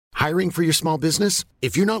Hiring for your small business?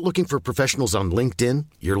 If you're not looking for professionals on LinkedIn,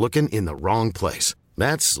 you're looking in the wrong place.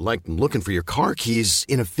 That's like looking for your car keys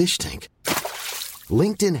in a fish tank.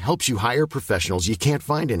 LinkedIn helps you hire professionals you can't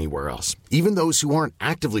find anywhere else, even those who aren't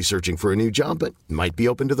actively searching for a new job but might be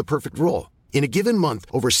open to the perfect role. In a given month,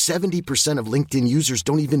 over 70% of LinkedIn users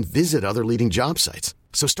don't even visit other leading job sites.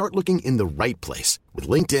 So start looking in the right place. With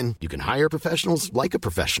LinkedIn, you can hire professionals like a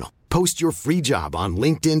professional. Post your free job on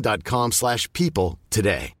linkedin.com/people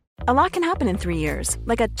today. A lot can happen in 3 years,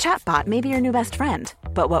 like a chatbot may be your new best friend.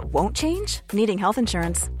 But what won't change? Needing health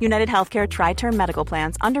insurance. United Healthcare Tri-Term Medical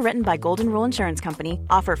Plans, underwritten by Golden Rule Insurance Company,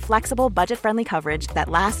 offer flexible, budget-friendly coverage that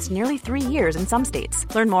lasts nearly 3 years in some states.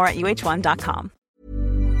 Learn more at uh1.com.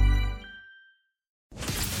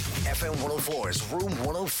 FM 104's Room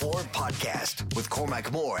 104 podcast with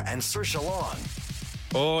Cormac Moore and Saoirse Long.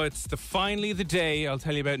 Oh, it's finally the day I'll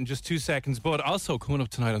tell you about in just 2 seconds. But also coming up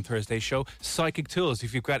tonight on Thursday's show, Psychic Tools.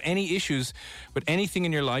 If you've got any issues with anything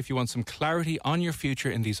in your life, you want some clarity on your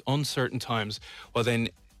future in these uncertain times, well then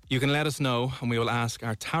you can let us know and we will ask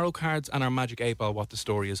our tarot cards and our magic 8-ball what the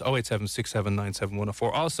story is.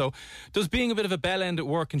 087-679-7104. Also, does being a bit of a bell end at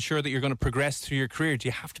work ensure that you're going to progress through your career? Do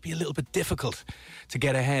you have to be a little bit difficult to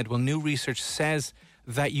get ahead? Well, new research says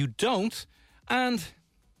that you don't. And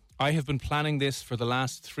I have been planning this for the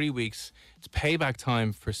last 3 weeks. It's payback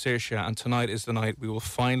time for Saoirse, and tonight is the night we will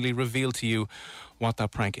finally reveal to you what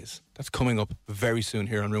that prank is. That's coming up very soon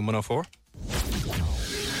here on Room 104.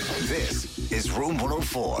 This is Room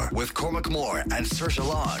 104 with Cormac Moore and Saoirse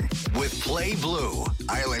Long with Play Blue,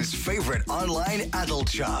 Ireland's favourite online adult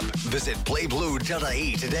shop. Visit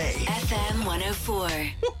playblue.ie today. FM 104.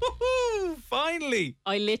 Finally!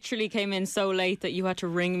 I literally came in so late that you had to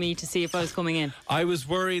ring me to see if I was coming in. I was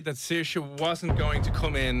worried that Saoirse wasn't going to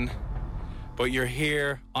come in, but you're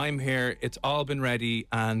here, I'm here, it's all been ready,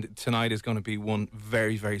 and tonight is going to be one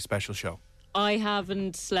very, very special show. I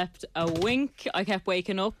haven't slept a wink. I kept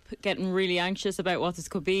waking up, getting really anxious about what this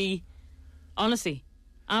could be. Honestly.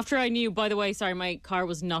 After I knew, by the way, sorry, my car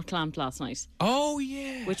was not clamped last night. Oh,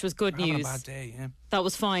 yeah. Which was good Having news. a bad day, yeah. That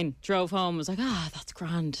was fine. Drove home, was like, that's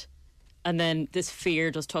grand. And then this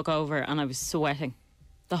fear just took over and I was sweating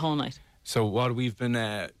the whole night. So what we've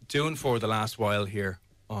been doing for the last while here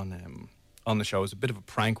on the show is a bit of a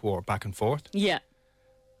prank war back and forth. Yeah.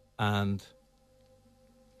 And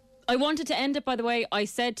I wanted to end it, by the way. I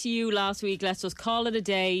said to you last week, let's just call it a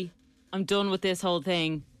day. I'm done with this whole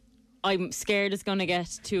thing. I'm scared it's going to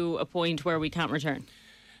get to a point where we can't return.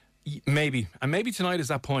 Maybe. And maybe tonight is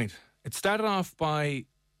that point. It started off by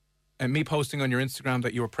me posting on your Instagram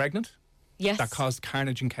that you were pregnant. Yes. That caused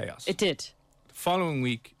carnage and chaos. It did. The following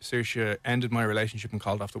week, Saoirse ended my relationship and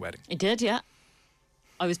called off the wedding. It did, yeah.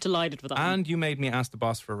 I was delighted with that. And you made me ask the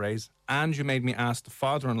boss for a raise. And you made me ask the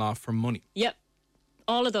father-in-law for money. Yep.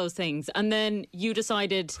 All of those things. And then you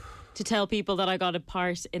decided to tell people that I got a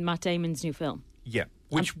part in Matt Damon's new film. Yeah.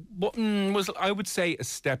 Which was, I would say, a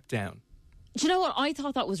step down. Do you know what? I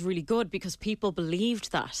thought that was really good because people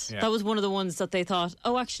believed that. Yeah. That was one of the ones that they thought,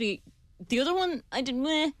 oh, actually, the other one, I did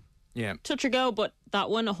Yeah. touch or go, but that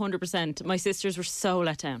one, 100%. My sisters were so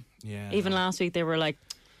let down. Yeah. Even last week, they were like,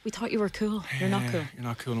 we thought you were cool. You're not cool. You're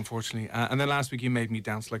not cool, unfortunately. And then last week you made me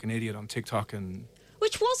dance like an idiot on TikTok and...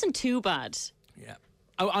 Which wasn't too bad. Yeah.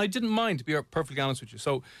 I didn't mind, to be perfectly honest with you.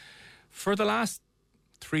 So, for the last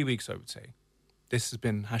 3 weeks, I would say, this has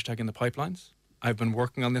been hashtag in the pipelines. I've been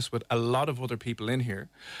working on this with a lot of other people in here.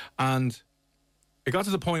 And it got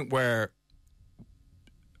to the point where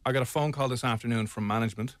I got a phone call this afternoon from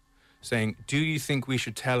management saying, do you think we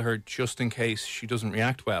should tell her just in case she doesn't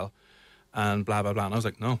react well? And blah, blah, blah. And I was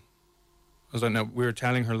like, no. I was like, no, we're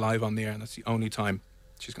telling her live on the air and that's the only time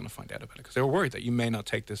she's going to find out about it. Because they were worried that you may not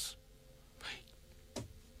take this.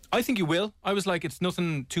 I think you will. I was like, it's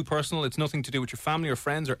nothing too personal. It's nothing to do with your family or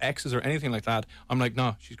friends or exes or anything like that. I'm like,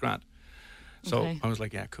 no, she's grand. So Okay. I was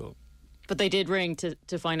like, yeah, cool. But they did ring to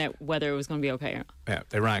find out whether it was going to be okay or not. Yeah,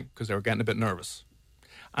 they rang because they were getting a bit nervous.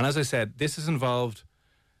 And as I said, this has involved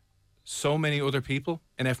so many other people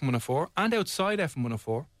in FM104 and outside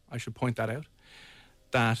FM104, I should point that out,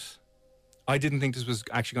 that I didn't think this was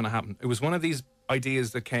actually going to happen. It was one of these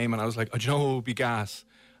ideas that came and I was like, oh, do you know what would be gas?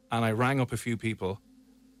 And I rang up a few people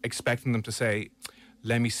expecting them to say,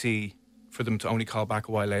 let me see, for them to only call back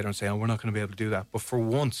a while later and say, oh, we're not going to be able to do that. But for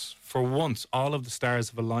once, all of the stars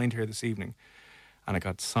have aligned here this evening. And it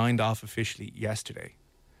got signed off officially yesterday.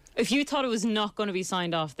 If you thought it was not going to be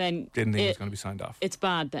signed off, then... Didn't think it was going to be signed off. It's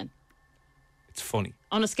bad then. It's funny.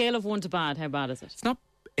 On a scale of 1 to bad, how bad is it?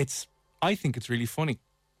 I think it's really funny.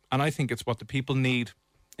 And I think it's what the people need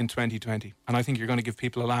in 2020. And I think you're going to give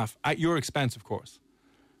people a laugh. At your expense, of course.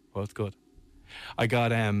 Well, it's good. I got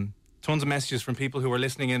tons of messages from people who are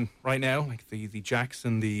listening in right now, like the Jacks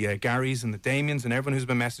and the Garys and the Damians and everyone who's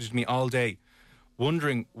been messaging me all day,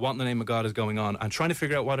 wondering what in the name of God is going on and trying to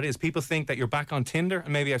figure out what it is. People think that you're back on Tinder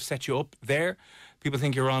and maybe I've set you up there. People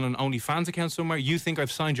think you're on an OnlyFans account somewhere. You think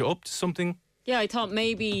I've signed you up to something. Yeah, I thought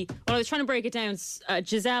maybe... Well, I was trying to break it down.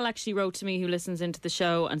 Giselle actually wrote to me, who listens into the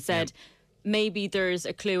show, and said maybe there's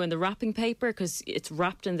a clue in the wrapping paper because it's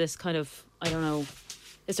wrapped in this kind of... I don't know.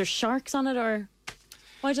 Is there sharks on it or...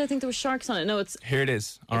 Why did I think there was sharks on it? No, it's... Here it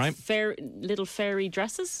is, all right? Little fairy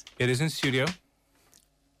dresses. It is in studio.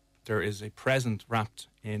 There is a present wrapped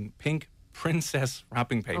in pink princess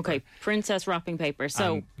wrapping paper. Okay, princess wrapping paper.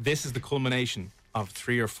 So this is the culmination of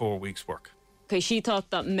 3 or 4 weeks' work. Okay, she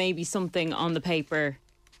thought that maybe something on the paper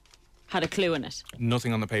had a clue in it.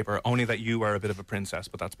 Nothing on the paper, only that you are a bit of a princess,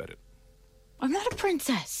 but that's about it. I'm not a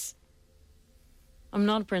princess. I'm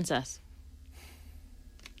not a princess.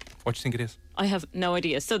 What do you think it is? I have no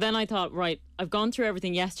idea. So then I thought, right, I've gone through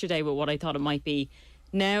everything yesterday with what I thought it might be.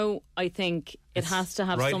 Now I think it has to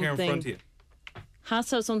have right something... Right here in front of you. Has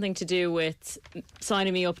to have something to do with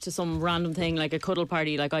signing me up to some random thing like a cuddle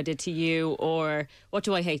party like I did to you, or what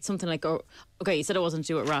do I hate? Something like, okay, you said it wasn't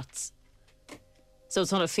to do with rats. So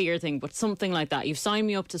it's not a fear thing, but something like that. You've signed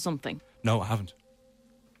me up to something. No, I haven't.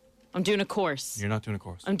 I'm doing a course. You're not doing a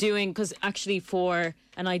course. I'm doing, because actually for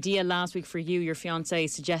an idea last week for you, your fiancé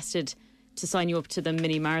suggested to sign you up to the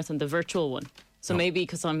mini marathon, the virtual one. So maybe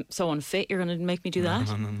because I'm so unfit, you're going to make me do that?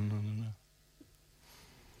 No.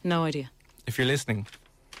 No idea. If you're listening,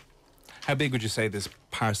 how big would you say this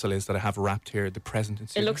parcel is that I have wrapped here, the present in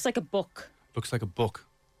studio? It looks like a book. Looks like a book.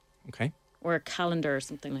 Okay. Or a calendar or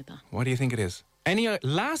something like that. What do you think it is? Any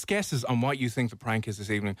last guesses on what you think the prank is this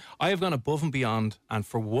evening? I have gone above and beyond, and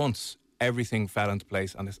for once, everything fell into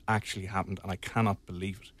place, and this actually happened, and I cannot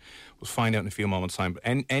believe it. We'll find out in a few moments' time. But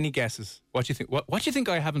any guesses? What do you think? What do you think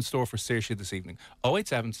I have in store for Saoirse this evening?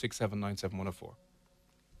 087 679 104.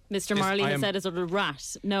 Mr. Marley has said, is it a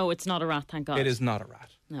rat? No, it's not a rat, thank God. It is not a rat.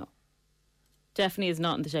 No. Definitely is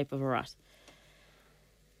not in the shape of a rat.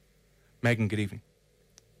 Megan, good evening.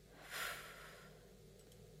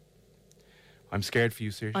 I'm scared for you,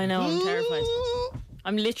 Saoirse. I know, I'm terrified.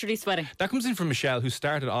 I'm literally sweating. That comes in from Michelle, who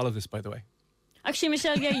started all of this, by the way. Actually,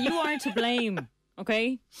 Michelle, yeah, you are to blame,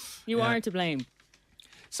 okay? You are to blame.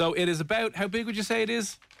 So it is about, how big would you say it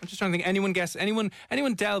is? I'm just trying to think. Anyone guess? Anyone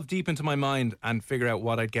delve deep into my mind and figure out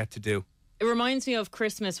what I'd get to do? It reminds me of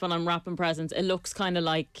Christmas when I'm wrapping presents. It looks kind of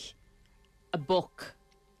like a book,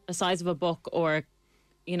 the size of a book, or,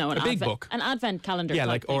 you know, a big book. An advent calendar. Yeah,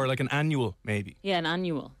 like or like an annual, maybe. Yeah, an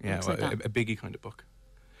annual. Yeah, well, like a biggie kind of book.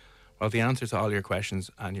 Well, the answer to all your questions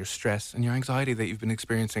and your stress and your anxiety that you've been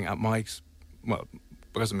experiencing at Mike's, well,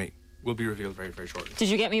 because of me, will be revealed very, very shortly. Did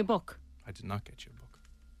you get me a book? I did not get you a book.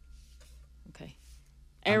 Okay.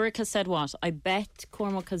 Eric has said what? I bet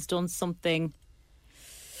Cormac has done something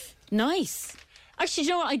nice. Actually, you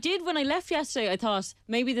know what I did when I left yesterday? I thought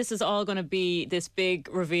maybe this is all going to be this big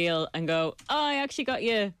reveal and go, oh, I actually got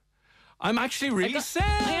you. I'm actually really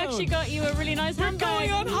sad. I actually got you a really nice handbag. We're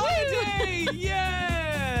going on holiday!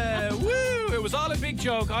 Yeah! Woo! It was all a big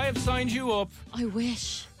joke. I have signed you up. I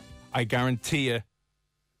wish. I guarantee you.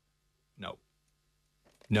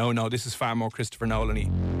 No, this is far more Christopher Nolan-y.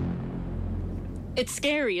 It's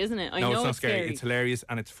scary, isn't it? I know it's not it's scary. It's hilarious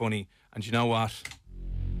and it's funny. And you know what?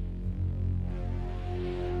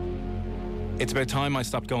 It's about time I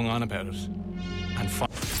stopped going on about it. And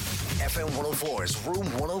FM 104's Room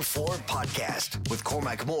 104 podcast with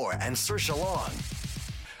Cormac Moore and Saoirse Long.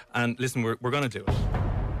 And listen, we're going to do it.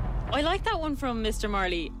 I like that one from Mr.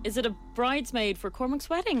 Marley. Is it a bridesmaid for Cormac's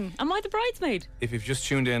wedding? Am I the bridesmaid? If you've just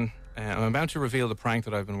tuned in, I'm about to reveal the prank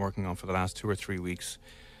that I've been working on for the last 2 or 3 weeks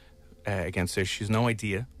against her. She's no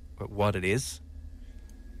idea what it is,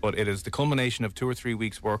 but it is the culmination of 2 or 3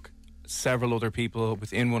 weeks' work. Several other people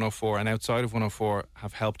within 104 and outside of 104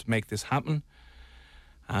 have helped make this happen.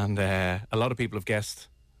 And a lot of people have guessed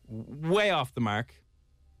way off the mark.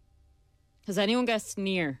 Has anyone guessed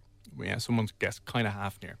near? Yeah, someone's guessed kind of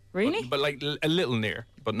half near. Really? But like a little near,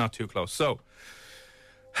 but not too close. So,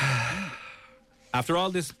 after all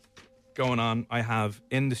this going on, I have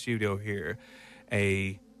in the studio here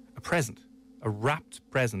a present. A wrapped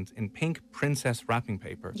present in pink princess wrapping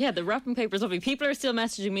paper. Yeah, the wrapping paper is lovely. People are still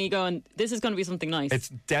messaging me going, this is going to be something nice. It's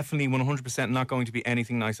definitely 100% not going to be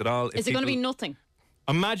anything nice at all. Is it going to be nothing?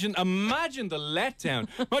 Imagine the letdown.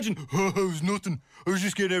 Imagine, it was nothing. I was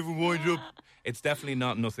just getting everyone winded up. It's definitely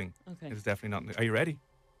not nothing. Okay. It's definitely not. Are you ready?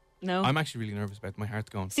 No. I'm actually really nervous about it. My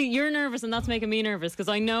heart's going. See, you're nervous and that's making me nervous because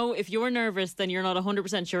I know if you're nervous, then you're not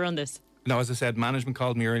 100% sure on this. No, as I said, management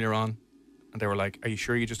called me earlier on And they were like, are you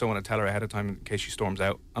sure you just don't want to tell her ahead of time in case she storms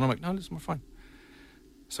out? And I'm like, no, listen, we're fine.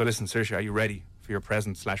 So listen, Saoirse, are you ready for your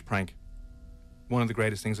present/prank? One of the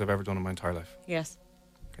greatest things I've ever done in my entire life. Yes.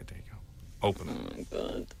 Okay, there you go. Open it. Oh my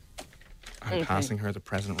God. I'm passing her the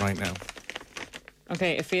present right now.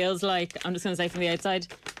 Okay, it feels like, I'm just going to say from the outside,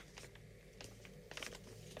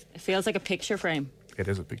 it feels like a picture frame. It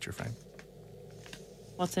is a picture frame.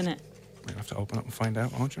 What's in it? We'll have to open it and find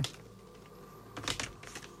out, won't you?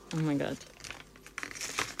 Oh my God.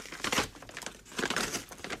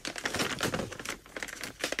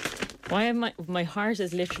 Why am my heart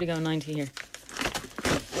is literally going 90 here.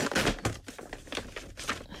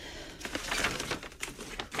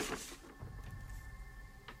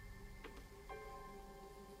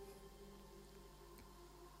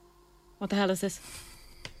 What the hell is this?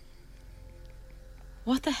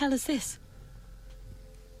 What the hell is this?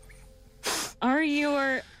 Are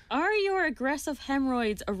your aggressive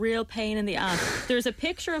hemorrhoids a real pain in the ass? There's a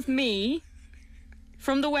picture of me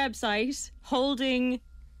from the website holding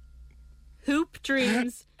Hoop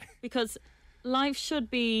Dreams because life should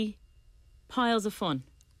be piles of fun.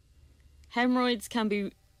 Hemorrhoids can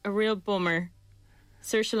be a real bummer.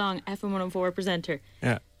 Saoirse Long, FM 104 presenter.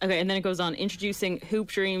 Yeah. Okay, and then it goes on, introducing Hoop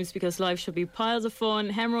Dreams because life should be piles of fun.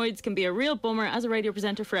 Hemorrhoids can be a real bummer. As a radio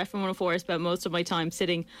presenter for FM 104, I spent most of my time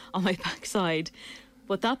sitting on my backside.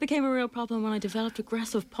 But that became a real problem when I developed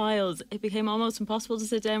aggressive piles. It became almost impossible to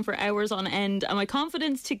sit down for hours on end, and my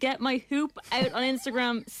confidence to get my hoop out on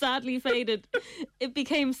Instagram sadly faded. It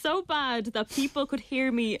became so bad that people could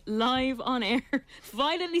hear me live on air,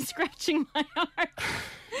 violently scratching my heart.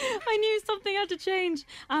 I knew something had to change.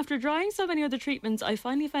 After trying so many other treatments, I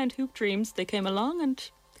finally found Hoop Dreams. They came along and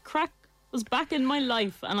the crack was back in my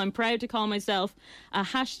life, and I'm proud to call myself a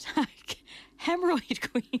hashtag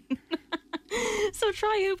hemorrhoid queen. So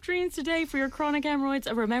try Hoop Dreams today for your chronic hemorrhoids,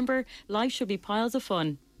 and remember, life should be piles of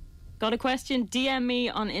fun. Got a question? DM me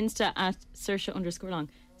on Insta at Saoirse_Long.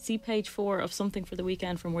 See page 4 of Something for the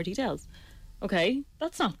Weekend for more details. Okay,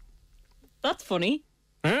 that's funny.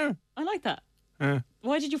 Yeah. I like that. Yeah.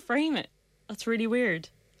 Why did you frame it? That's really weird.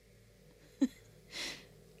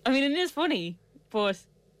 I mean, it is funny, but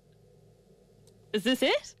is this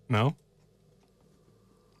it? No.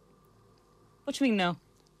 What do you mean, no?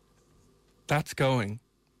 That's going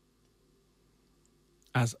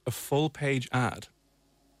as a full-page ad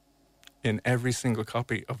in every single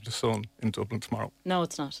copy of The Sun in Dublin tomorrow. No,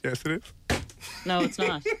 it's not. Yes, it is. No, it's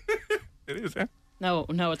not. It is, yeah. No,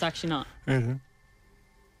 it's actually not. It is.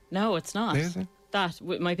 No, it's not. It is, yeah. That,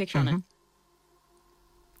 with my picture on it.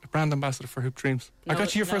 A brand ambassador for Hoop Dreams. No, I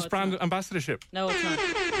got you your no, first it's brand not. ambassadorship. No, it's not.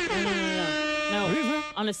 No. It is, yeah.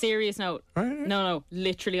 On a serious note. Right. No,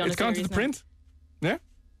 literally on It's a serious gone to the note. print. Yeah.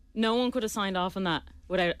 No one could have signed off on that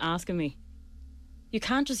without asking me. You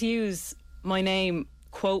can't just use my name,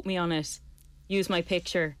 quote me on it, use my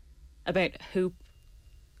picture about hoop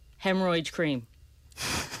hemorrhoid cream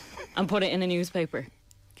and put it in a newspaper.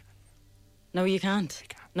 No, you can't.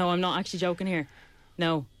 No, I'm not actually joking here.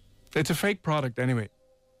 No. It's a fake product anyway.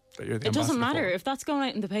 That you're the It doesn't ambassador matter. for. If that's going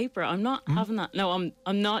out in the paper, I'm not having that. No,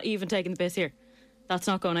 I'm not even taking the piss here. That's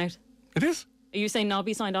not going out. It is. Are you saying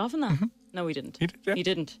Nobby signed off on that? No, he didn't. He did, yeah. He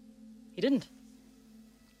didn't. He didn't.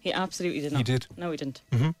 He absolutely did not. He did. No, he didn't.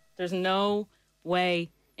 There's no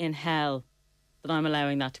way in hell that I'm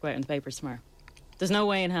allowing that to go out in the papers tomorrow. There's no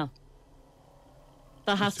way in hell.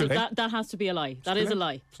 That has too to late. that has to be a lie. That is a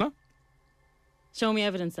lie. It's not. Show me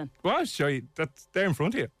evidence then. Well, I'll show you. That's there in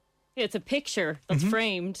front of you. Yeah, it's a picture that's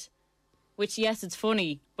framed, which yes, it's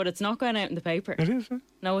funny, but it's not going out in the paper. It is.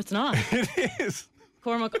 No, it's not. It is.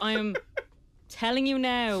 Cormac, I am telling you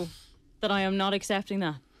now that I am not accepting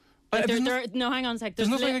that. Like, no, hang on a sec. There's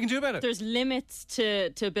nothing I can do about it. There's limits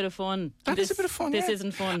to a bit of fun. That is a bit of fun. This yeah.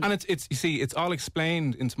 isn't fun. And it's you see, it's all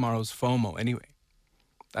explained in tomorrow's FOMO anyway.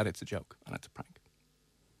 That it's a joke and it's a prank.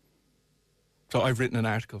 So I've written an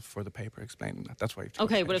article for the paper explaining that. That's why.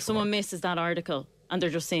 Okay, but if someone misses that article and they're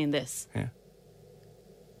just saying this, yeah,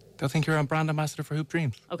 they'll think you're a brand ambassador for Hoop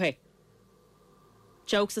Dreams. okay.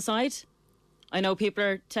 Jokes aside, I know people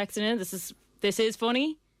are texting in. This is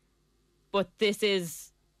funny, but this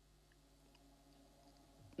is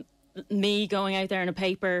me going out there in a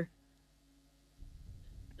paper.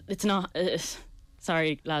 It's not.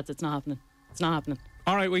 Sorry, lads, it's not happening. It's not happening.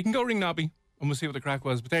 All right, we can go ring Nobby and we'll see what the crack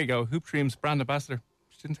was. But there you go, Hoop Dreams brand ambassador.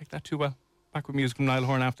 She didn't take that too well. Back with music from Niall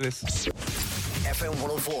Horan after this. FM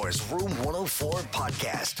 104's Room 104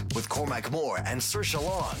 podcast with Cormac Moore and Saoirse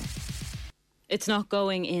Long. It's not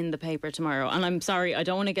going in the paper tomorrow. And I'm sorry, I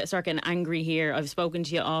don't want to start getting angry here. I've spoken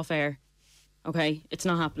to you off air. Okay? It's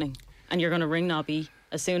not happening. And you're going to ring Nobby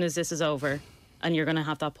as soon as this is over and you're going to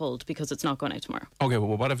have that pulled because it's not going out tomorrow. Okay,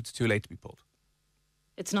 well, what if it's too late to be pulled?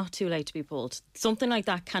 It's not too late to be pulled. Something like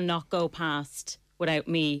that cannot go past without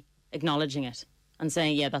me acknowledging it and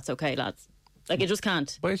saying, yeah, that's okay, lads. Like, it just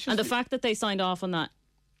can't. And the fact that they signed off on that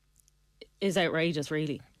is outrageous,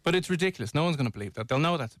 really. But it's ridiculous. No one's going to believe that. They'll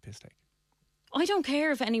know that's a piss take. I don't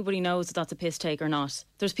care if anybody knows that that's a piss take or not.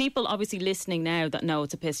 There's people obviously listening now that know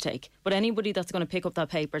it's a piss take. But anybody that's going to pick up that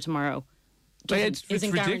paper tomorrow isn't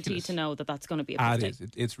ridiculous. guaranteed to know that that's going to be a piss take. It is.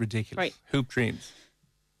 It's ridiculous. Right. Hoop dreams.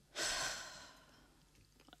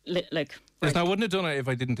 Like, Listen, I wouldn't have done it if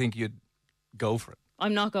I didn't think you'd go for it.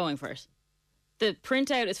 I'm not going for it. The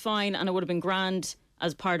printout is fine, and it would have been grand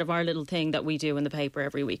as part of our little thing that we do in the paper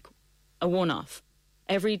every week. A one-off.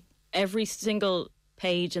 Every single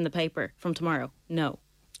page in the paper from tomorrow. No.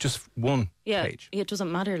 Just one page. It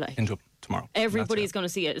doesn't matter, like. Into tomorrow. Everybody's going to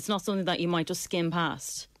see it. It's not something that you might just skim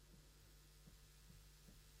past.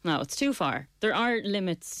 No, it's too far. There are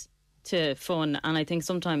limits to fun, and I think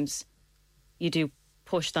sometimes you do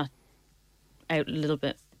push that out a little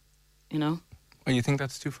bit, you know? Oh, you think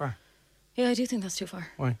that's too far? Yeah, I do think that's too far.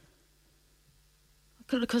 Why?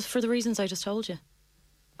 Because for the reasons I just told you.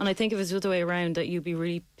 And I think if it was the other way around, that you'd be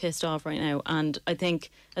really pissed off right now. And I think,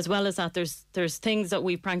 as well as that, there's things that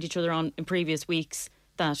we've pranked each other on in previous weeks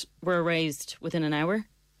that were erased within an hour.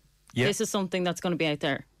 Yeah. This is something that's going to be out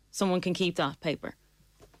there. Someone can keep that paper.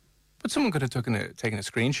 But someone could have taken a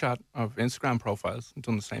screenshot of Instagram profiles and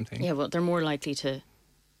done the same thing. Yeah, well, they're more likely to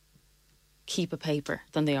keep a paper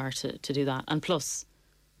than they are to do that. And plus,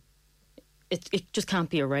 it just can't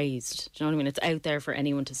be erased. Do you know what I mean? It's out there for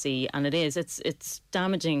anyone to see, and it is. It's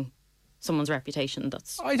damaging someone's reputation.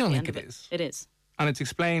 I don't think it is. It is. And it's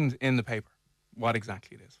explained in the paper what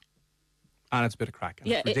exactly it is. And it's a bit of crack.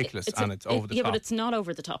 And it's ridiculous it's over the top. Yeah, but it's not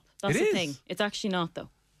over the top. That's the thing. It's actually not, though.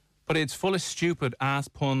 But it's full of stupid ass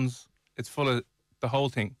puns. It's full of... The whole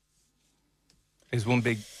thing is one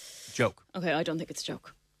big joke. Okay, I don't think it's a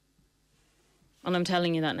joke. And I'm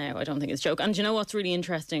telling you that now. I don't think it's a joke. And do you know what's really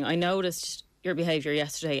interesting? I noticed your behaviour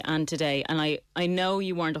yesterday and today, and I know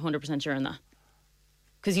you weren't 100% sure on that.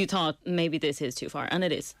 Because you thought maybe this is too far, and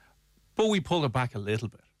it is. But we pulled it back a little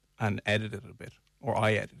bit and edited it a bit. Or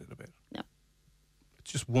I edited it a bit. No.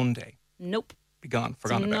 It's just one day. Nope. Be gone.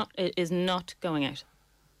 Forgotten about it. It is not going out.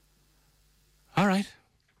 All right.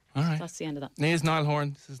 That's the end of that. Here's Niall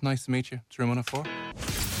Horan. This is nice to meet you. It's Room 104.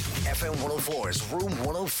 FM 104's Room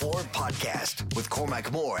 104 podcast with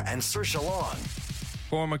Cormac Moore and Saoirse Long.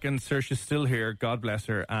 Cormac and Saoirse still here, God bless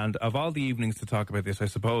her. And of all the evenings to talk about this, I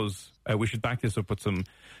suppose we should back this up with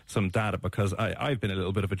some data, because I've been a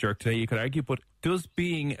little bit of a jerk today, you could argue. But does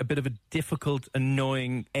being a bit of a difficult,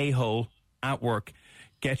 annoying a-hole at work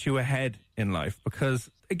get you ahead in life?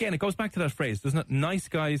 Because, again, it goes back to that phrase, doesn't it? Nice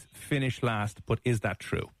guys finish last, but is that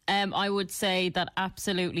true? I would say that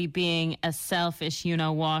absolutely being a selfish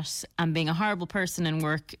you-know-what and being a horrible person in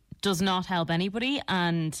work does not help anybody,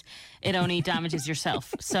 and it only damages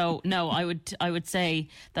yourself. So, no, I would say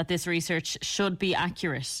that this research should be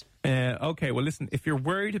accurate. Okay, well, listen, if you're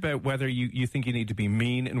worried about whether you think you need to be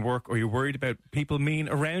mean in work, or you're worried about people mean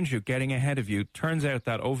around you getting ahead of you, turns out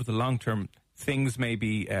that over the long term, things may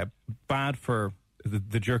be bad for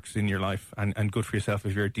the jerks in your life and good for yourself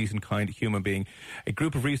if you're a decent, kind human being. A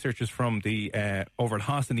group of researchers from the over at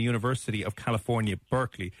Haas and the University of California,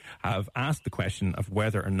 Berkeley, have asked the question of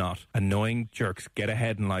whether or not annoying jerks get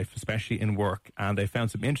ahead in life, especially in work. And they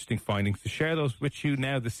found some interesting findings. To share those with you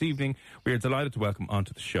now this evening, we are delighted to welcome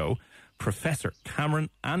onto the show Professor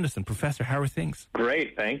Cameron Anderson. Professor, how are things?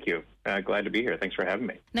 Great, thank you. Glad to be here. Thanks for having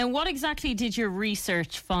me. Now, what exactly did your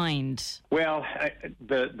research find? Well,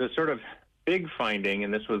 the sort of big finding,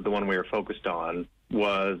 and this was the one we were focused on,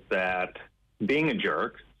 was that being a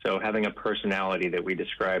jerk, so having a personality that we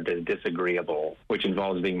described as disagreeable, which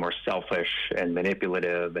involves being more selfish and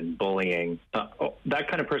manipulative and bullying, that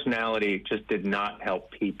kind of personality just did not help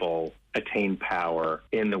people attain power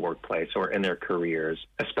in the workplace or in their careers,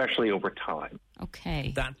 especially over time.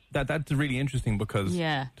 Okay. That's really interesting, because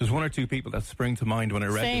there's one or two people that spring to mind when I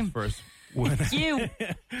read this first. You.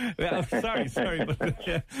 Well, sorry,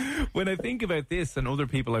 but when I think about this and other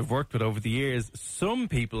people I've worked with over the years, some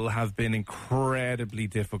people have been incredibly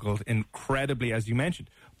difficult, incredibly, as you mentioned,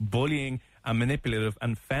 bullying and manipulative,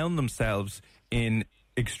 and found themselves in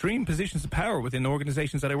extreme positions of power within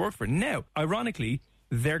organizations that I work for. Now, ironically,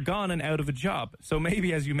 they're gone and out of a job. So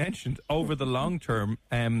maybe, as you mentioned, over the long term,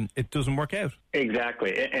 it doesn't work out.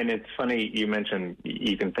 Exactly. And it's funny you mentioned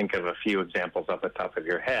you can think of a few examples off the top of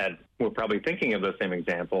your head. We're probably thinking of those same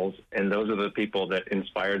examples, and those are the people that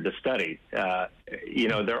inspired the study.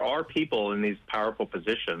 There are people in these powerful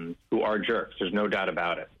positions who are jerks. There's no doubt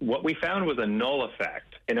about it. What we found was a null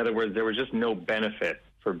effect. In other words, there was just no benefit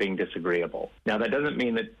for being disagreeable. Now, that doesn't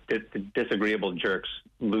mean that the disagreeable jerks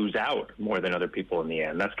lose out more than other people in the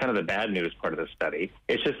end. That's kind of the bad news part of the study.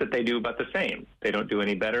 It's just that they do about the same. They don't do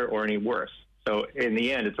any better or any worse. So in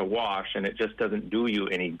the end, it's a wash, and it just doesn't do you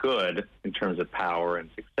any good in terms of power and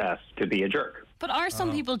success to be a jerk. But are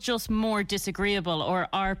some people just more disagreeable, or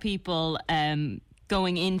are people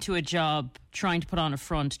going into a job trying to put on a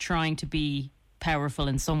front, trying to be powerful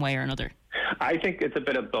in some way or another? I think it's a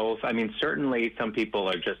bit of both. I mean, certainly some people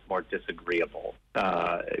are just more disagreeable.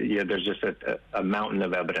 There's just a mountain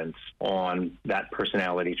of evidence on that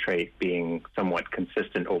personality trait being somewhat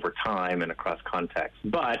consistent over time and across contexts.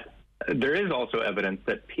 But there is also evidence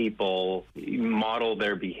that people model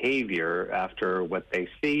their behavior after what they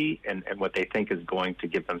see and what they think is going to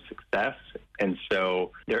give them success. And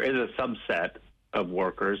so there is a subset of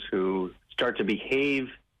workers who start to behave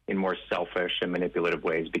in more selfish and manipulative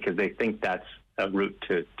ways because they think that's a route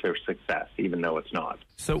to success, even though it's not.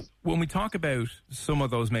 So when we talk about some of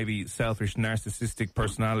those maybe selfish, narcissistic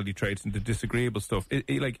personality traits and the disagreeable stuff,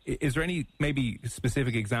 is there any maybe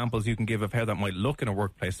specific examples you can give of how that might look in a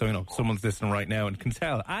workplace? So, someone's listening right now and can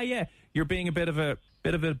tell, you're being a bit of a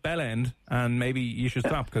bell end, and maybe you should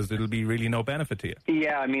stop because it'll be really no benefit to you.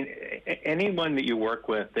 Yeah, I mean, anyone that you work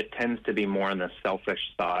with that tends to be more on the selfish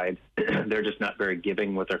side, they're just not very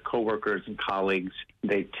giving with their coworkers and colleagues.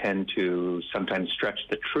 They tend to sometimes stretch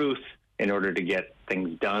the truth in order to get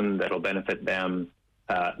things done that'll benefit them.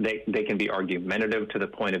 They can be argumentative to the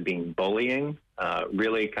point of being bullying,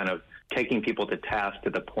 really kind of taking people to task to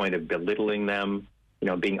the point of belittling them,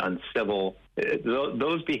 being uncivil.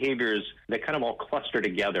 Those behaviors, they kind of all cluster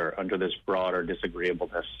together under this broader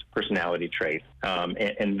disagreeableness personality trait.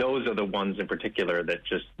 And those are the ones in particular that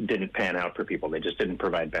just didn't pan out for people. They just didn't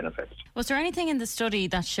provide benefits. Was there anything in the study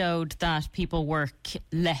that showed that people work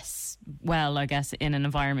less well, I guess, in an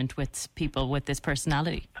environment with people with this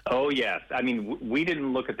personality? Oh, yes. I mean, we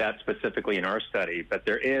didn't look at that specifically in our study, but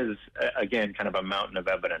there is, again, kind of a mountain of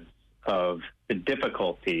evidence of the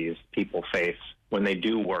difficulties people face when they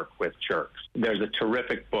do work with jerks. There's a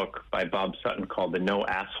terrific book by Bob Sutton called The No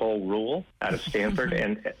Asshole Rule out of Stanford,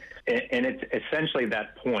 and it's essentially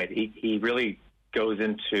that point. He really goes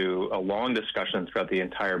into a long discussion throughout the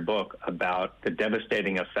entire book about the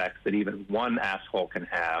devastating effects that even one asshole can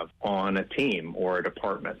have on a team or a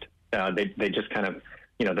department. They just kind of,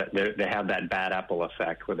 they have that bad apple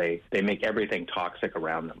effect where they make everything toxic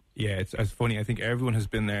around them. Yeah, it's funny. I think everyone has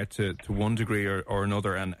been there to one degree or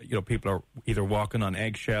another, and people are either walking on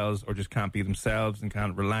eggshells or just can't be themselves and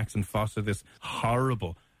can't relax and foster this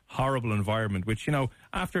horrible environment, which,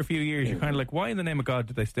 after a few years, you're kind of like, why in the name of God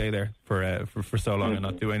did they stay there for so long and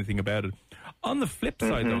not do anything about it? On the flip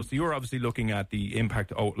side, though, so you're obviously looking at the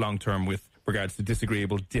impact long-term with regards to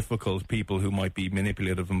disagreeable, difficult people who might be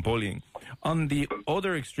manipulative and bullying. On the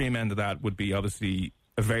other extreme end of that would be obviously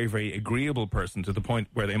a very, very agreeable person to the point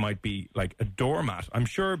where they might be like a doormat. I'm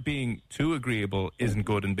sure being too agreeable isn't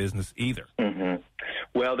good in business either. Mm-hmm.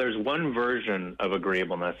 Well, there's one version of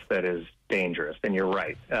agreeableness that is dangerous, and you're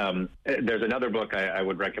right. There's another book I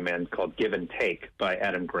would recommend called Give and Take by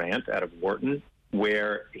Adam Grant out of Wharton,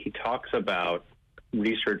 where he talks about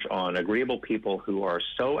research on agreeable people who are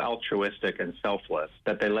so altruistic and selfless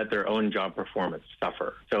that they let their own job performance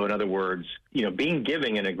suffer. So in other words, being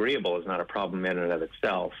giving and agreeable is not a problem in and of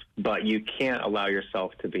itself, but you can't allow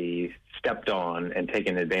yourself to be stepped on and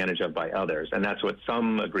taken advantage of by others. And that's what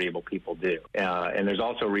some agreeable people do. And there's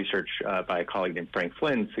also research by a colleague named Frank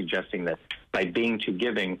Flynn suggesting that by being too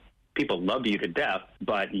giving, people love you to death,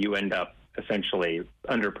 but you end up essentially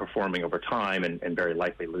underperforming over time and very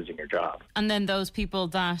likely losing your job. And then those people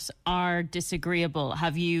that are disagreeable,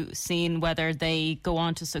 have you seen whether they go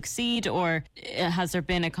on to succeed, or has there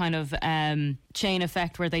been a kind of chain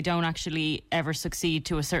effect where they don't actually ever succeed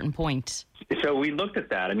to a certain point? So we looked at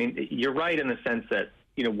that. I mean, you're right in the sense that,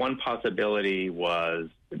 one possibility was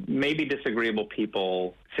maybe disagreeable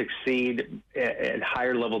people succeed at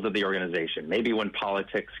higher levels of the organization. Maybe when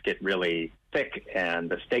politics get really thick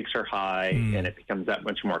and the stakes are high and it becomes that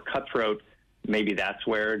much more cutthroat, maybe that's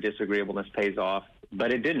where disagreeableness pays off.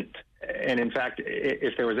 But it didn't. And in fact,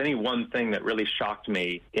 if there was any one thing that really shocked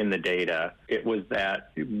me in the data, it was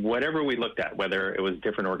that whatever we looked at, whether it was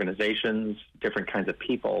different organizations, different kinds of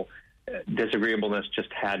people, disagreeableness just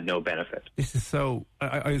had no benefit. This is so...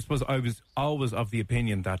 I suppose I was always of the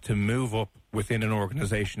opinion that to move up within an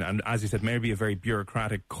organisation, and as you said, maybe a very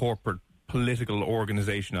bureaucratic corporate political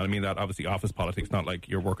organisation. I mean that obviously office politics, not like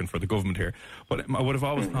you're working for the government here. But I would have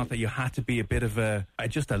always thought that you had to be a bit of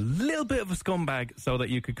just a little bit of a scumbag so that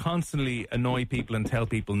you could constantly annoy people and tell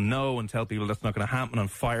people no and tell people that's not going to happen and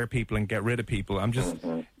fire people and get rid of people.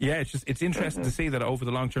 It's interesting to see that over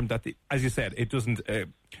the long term that, as you said, it doesn't, there's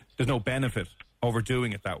no benefit over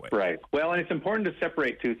doing it that way. Right. Well, and it's important to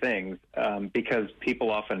separate two things because people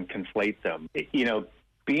often conflate them.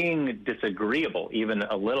 Being disagreeable, even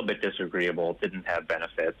a little bit disagreeable, didn't have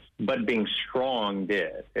benefits, but being strong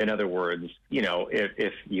did. In other words,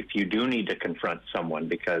 if you do need to confront someone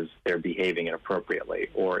because they're behaving inappropriately,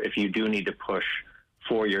 or if you do need to push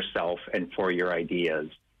for yourself and for your ideas,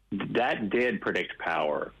 that did predict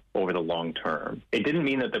power over the long term. It didn't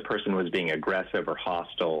mean that the person was being aggressive or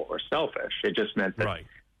hostile or selfish. It just meant that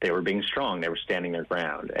they were being strong. They were standing their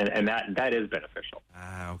ground. And that is beneficial.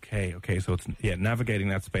 Okay. So it's, navigating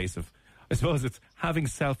that space of, I suppose it's having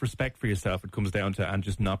self-respect for yourself, it comes down to, and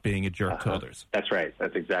just not being a jerk to others. That's right.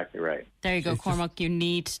 That's exactly right. There you go, Cormac. You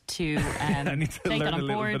need to, I need to take learn that on a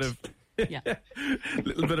little board. bit of... Yeah, a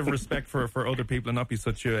little bit of respect for other people and not be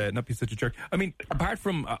such a jerk. I mean, apart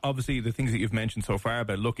from obviously the things that you've mentioned so far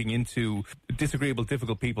about looking into disagreeable,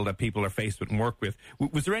 difficult people that people are faced with and work with,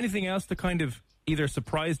 was there anything else that kind of either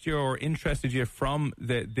surprised you or interested you from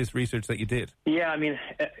this research that you did? Yeah, I mean,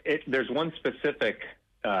 there's one specific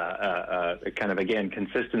kind of, again,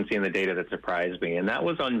 consistency in the data that surprised me, and that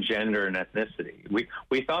was on gender and ethnicity.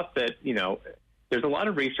 We thought that, there's a lot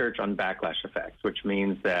of research on backlash effects, which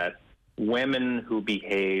means that women who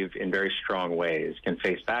behave in very strong ways can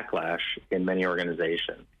face backlash in many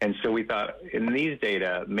organizations. And so we thought in these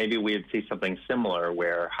data, maybe we'd see something similar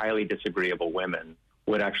where highly disagreeable women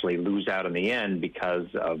would actually lose out in the end because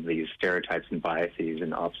of these stereotypes and biases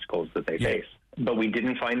and obstacles that they face. But we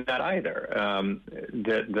didn't find that either.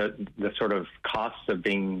 The sort of costs of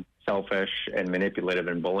being selfish and manipulative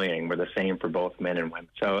and bullying were the same for both men and women.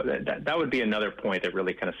 So that would be another point that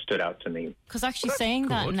really kind of stood out to me. Because actually saying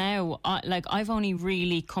that now, I've only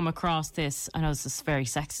really come across this, I know this is very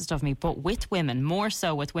sexist of me, but with women, more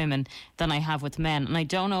so with women than I have with men. And I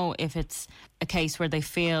don't know if it's a case where they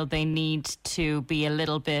feel they need to be a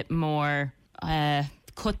little bit more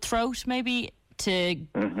cutthroat, maybe, to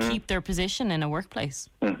keep their position in a workplace.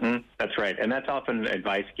 That's right. And that's often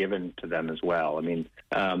advice given to them as well. I mean,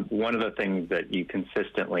 one of the things that you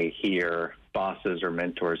consistently hear bosses or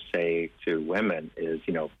mentors say to women is,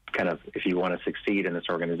 kind of, if you want to succeed in this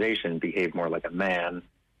organization, behave more like a man.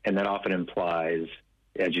 And that often implies,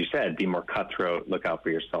 as you said, be more cutthroat, look out for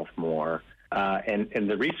yourself more. And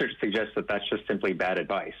the research suggests that that's just simply bad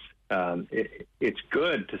advice. It's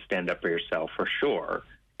good to stand up for yourself, for sure,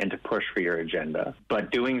 and to push for your agenda, but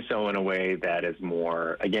doing so in a way that is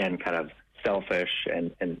more, again, kind of selfish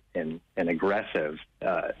and aggressive,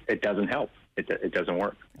 it doesn't help. It doesn't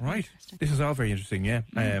work. Right. This is all very interesting, yeah.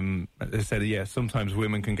 As I said, sometimes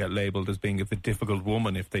women can get labelled as being the difficult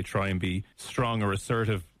woman if they try and be strong or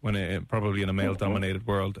assertive when probably in a male-dominated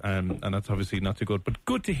world, and that's obviously not too good. But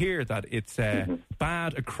good to hear that it's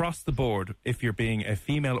bad across the board if you're being a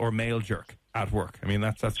female or male jerk at work. I mean,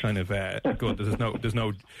 that's kind of good. There's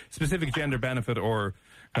no specific gender benefit or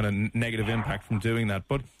kind of negative impact from doing that.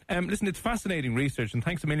 But listen, it's fascinating research, and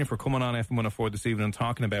thanks a million for coming on FM 104 this evening and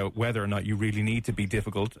talking about whether or not you really need to be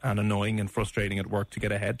difficult and annoying and frustrating at work to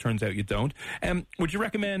get ahead. Turns out you don't. Would you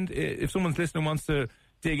recommend, if someone's listening wants to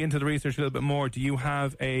dig into the research a little bit more, do you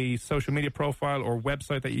have a social media profile or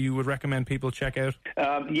website that you would recommend people check out?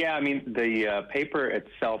 I mean, the paper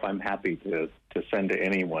itself, I'm happy to send to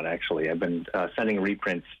anyone, actually. I've been sending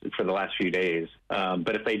reprints for the last few days.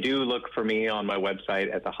 But if they do look for me on my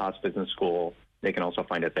website at the Haas Business School, they can also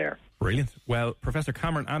find it there. Brilliant. Well, Professor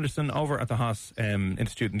Cameron Anderson over at the Haas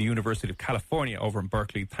Institute in the University of California over in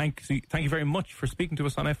Berkeley, thank you very much for speaking to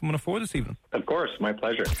us on FM 104 this evening. Of course, my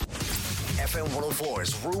pleasure. FM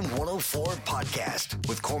 104's Room 104 podcast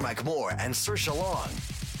with Cormac Moore and Saoirse Long.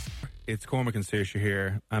 It's Cormac and Saoirse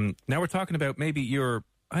here. Now we're talking about maybe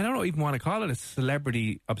I don't even want to call it a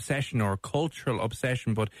celebrity obsession or a cultural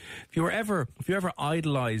obsession, but if you ever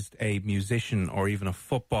idolized a musician or even a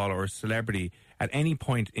footballer or a celebrity at any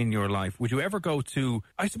point in your life, would you ever go to,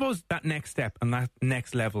 I suppose, that next step and that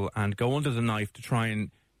next level and go under the knife to try and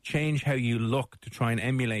change how you look, to try and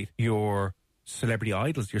emulate your celebrity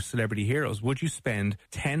idols, your celebrity heroes? Would you spend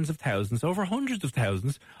tens of thousands, over hundreds of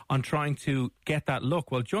thousands, on trying to get that look?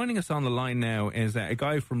 Well, joining us on the line now is a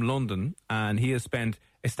guy from London, and he has spent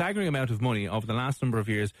a staggering amount of money over the last number of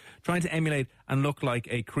years trying to emulate and look like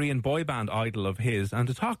a Korean boy band idol of his, and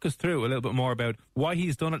to talk us through a little bit more about why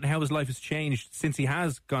he's done it and how his life has changed since he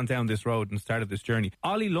has gone down this road and started this journey.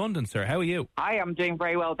 Ollie London, sir, how are you? Hi, I'm doing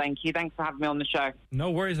very well, thank you. Thanks for having me on the show.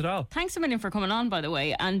 No worries at all. Thanks a million for coming on, by the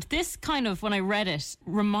way. And this kind of, when I read it,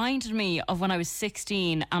 reminded me of when I was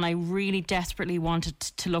 16 and I really desperately wanted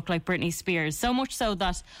to look like Britney Spears. So much so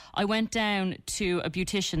that I went down to a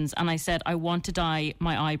beautician's and I said, I want to dye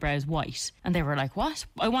my eyebrows white. And they were like, what?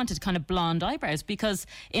 I wanted kind of blonde eyebrows because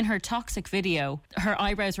in her Toxic video, her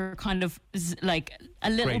eyebrows were kind of like a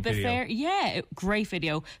little Great bit video. fair. Yeah, great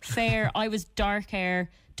video. Fair. I was dark hair,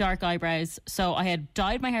 dark eyebrows, so I had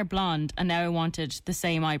dyed my hair blonde and now I wanted the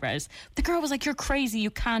same eyebrows. The girl was like, you're crazy,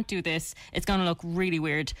 you can't do this, it's going to look really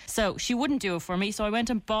weird. So she wouldn't do it for me, so I went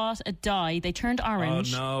and bought a dye. They turned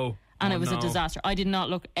orange. Oh, no. And Oh, it was no. a disaster. I did not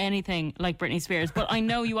look anything like Britney Spears, but I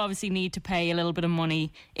know you obviously need to pay a little bit of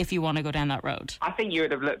money if you want to go down that road. I think you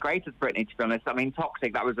would have looked great as Britney, to be honest. I mean,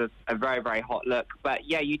 Toxic, that was a very, very hot look. But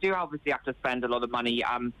yeah, you do obviously have to spend a lot of money.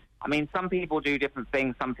 I mean, some people do different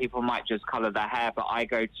things. Some people might just colour their hair, but I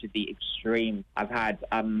go to the extreme. I've had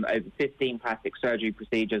over 15 plastic surgery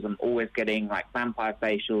procedures. I'm always getting like vampire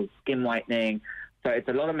facials, skin whitening. So it's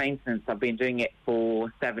a lot of maintenance. I've been doing it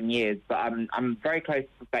for 7 years, but I'm very close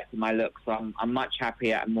to perfecting my look, so I'm much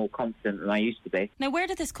happier and more confident than I used to be. Now, where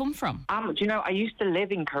did this come from? Do you know, I used to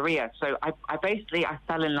live in Korea, so I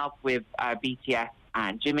fell in love with BTS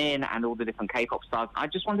and Jimin and all the different K-pop stars. I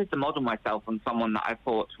just wanted to model myself on someone that I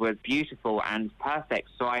thought was beautiful and perfect.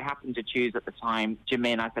 So I happened to choose at the time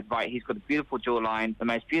Jimin. I said, right, he's got a beautiful jawline, the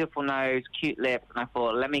most beautiful nose, cute lips, and I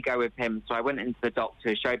thought, let me go with him. So I went into the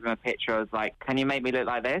doctor, showed him a picture. I was like, can you make me look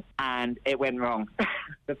like this? And it went wrong.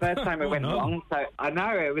 The first time it went wrong. So I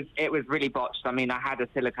know it was really botched. I mean, I had a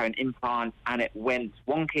silicone implant and it went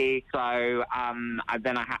wonky. So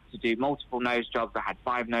then I had to do multiple nose jobs. I had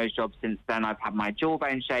 5 nose jobs since then. I've had my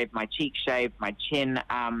jawbone shaved, my cheek shaved, my chin.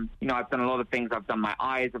 You know, I've done a lot of things. I've done my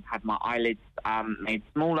eyes. I've had my eyelids made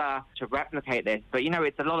smaller to replicate this. But, you know,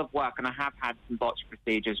 it's a lot of work, and I have had some botched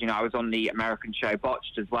procedures. You know, I was on the American show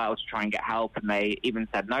Botched as well to try and get help, and they even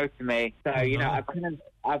said no to me. So, you know,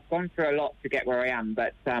 I've gone through a lot to get where I am,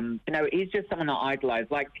 but, you know, he's just someone I idolise.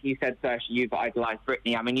 Like you said, Saoirse, you've idolised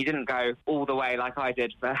Britney. I mean, you didn't go all the way like I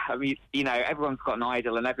did, but, I mean, you know, everyone's got an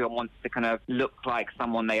idol and everyone wants to kind of look like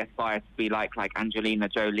someone they aspire to be like Angelina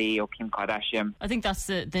Jolie or Kim Kardashian. I think that's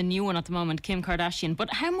the new one at the moment, Kim Kardashian.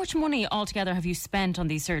 But how much money altogether have you spent on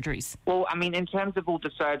these surgeries? Well, I mean, in terms of all the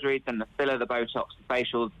surgeries and the filler, the Botox, the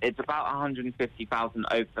facials, it's about $150,000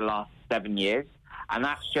 over the last 7 years. And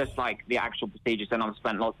that's just like the actual procedures. And I've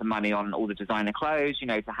spent lots of money on all the designer clothes, you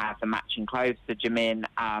know, to have the matching clothes to Jimin.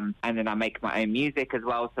 And then I make my own music as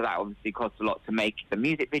well. So that obviously costs a lot to make the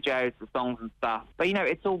music videos, the songs and stuff. But, you know,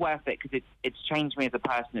 it's all worth it because it's changed me as a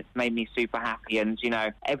person. It's made me super happy. And, you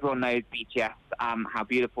know, everyone knows BTS, how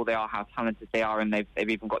beautiful they are, how talented they are. And they've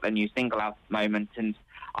even got their new single out at the moment. And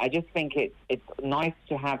I just think it's nice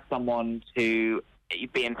to have someone to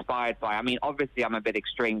be inspired by. I mean, obviously I'm a bit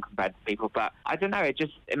extreme compared to people, but I don't know, it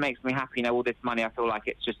makes me happy. You know, all this money, I feel like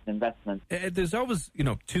it's just an investment. There's always, you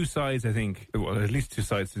know, two sides, I think, well, at least two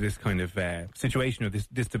sides to this kind of situation or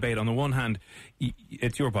this debate. On the one hand,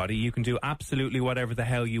 it's your body. You can do absolutely whatever the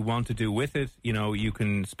hell you want to do with it. You know, you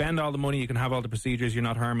can spend all the money, you can have all the procedures, you're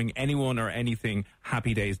not harming anyone or anything.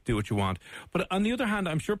 Happy days, do what you want. But on the other hand,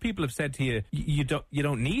 I'm sure people have said to you, you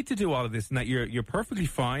don't need to do all of this, and that you're perfectly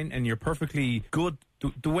fine and you're perfectly good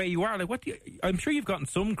the way you are. Like, I'm sure you've gotten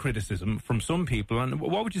some criticism from some people, and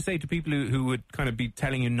what would you say to people who would kind of be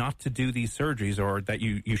telling you not to do these surgeries, or that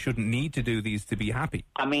you shouldn't need to do these to be happy?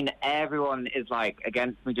 I mean, everyone is like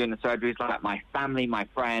against me doing the surgeries, like my family, my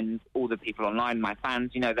friends, all the people online, my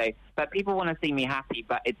fans, you know, but people want to see me happy,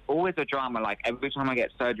 but it's always a drama. Like, every time I get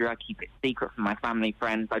surgery, I keep it secret from my family,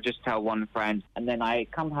 friends. I just tell one friend, and then I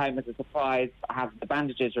come home as a surprise, I have the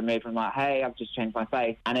bandages removed, and I'm like, hey, I've just changed my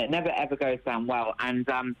face, and it never ever goes down well. And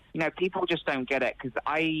you know, people just don't get it, because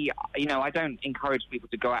I don't encourage people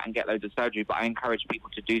to go out and get loads of surgery, but I encourage people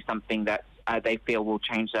to do something that they feel will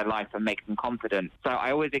change their life and make them confident. So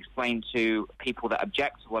I always explain to people that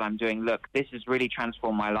object to what I'm doing, look, this has really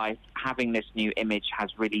transformed my life. Having this new image has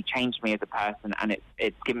really changed me as a person, and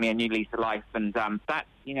it's given me a new lease of life. And that's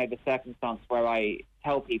the circumstance where I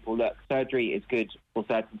tell people, look, surgery is good for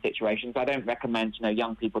certain situations. I don't recommend,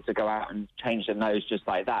 young people to go out and change their nose just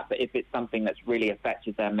like that. But if it's something that's really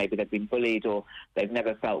affected them, maybe they've been bullied or they've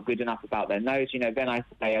never felt good enough about their nose, then I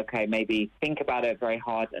say, okay, maybe think about it very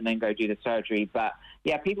hard and then go do the surgery. But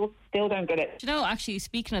yeah, people still don't get it. Actually,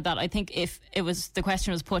 speaking of that, I think if the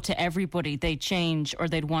question was put to everybody, they'd change or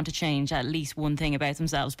they'd want to change at least one thing about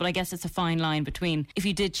themselves. But I guess it's a fine line between if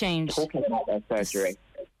you did change... Talking about their surgery.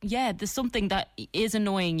 Yeah, there's something that is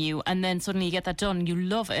annoying you and then suddenly you get that done and you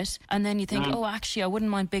love it and then you think, oh, actually, I wouldn't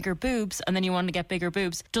mind bigger boobs, and then you want to get bigger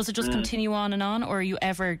boobs. Does it just continue on, or are you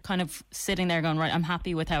ever kind of sitting there going, right, I'm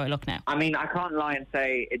happy with how I look now? I mean, I can't lie and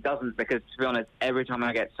say it doesn't, because to be honest, every time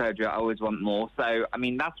I get surgery, I always want more. So, I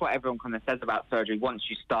mean, that's what everyone kind of says about surgery. Once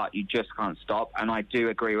you start, you just can't stop, and I do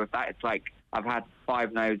agree with that. It's like, I've had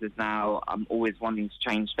 5 noses now. I'm always wanting to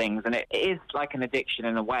change things. And it is like an addiction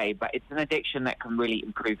in a way, but it's an addiction that can really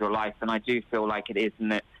improve your life. And I do feel like it is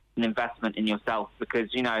an investment in yourself because,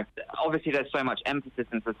 obviously there's so much emphasis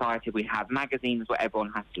in society. We have magazines where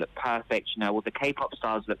everyone has to look perfect. All the K-pop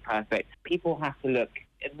stars look perfect. People have to look...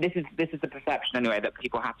 This is the perception anyway, that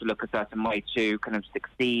people have to look a certain way to kind of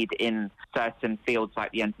succeed in certain fields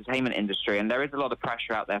like the entertainment industry, and there is a lot of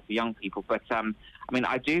pressure out there for young people. But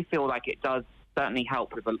I do feel like it does certainly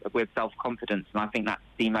help with self-confidence, and I think that's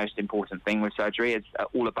the most important thing with surgery. It's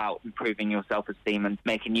all about improving your self-esteem and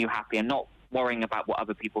making you happy, and not worrying about what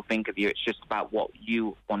other people think of you. It's just about what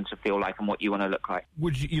you want to feel like and what you want to look like.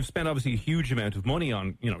 You've spent obviously a huge amount of money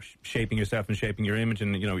on shaping yourself and shaping your image,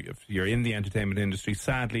 and if you're in the entertainment industry,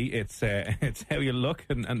 sadly it's how you look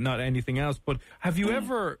and not anything else. But have you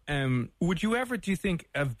ever would you ever, do you think,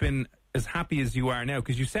 have been as happy as you are now?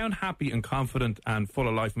 Because you sound happy and confident and full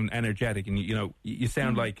of life and energetic, and you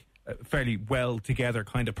sound like a fairly well together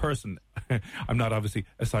kind of person. I'm not obviously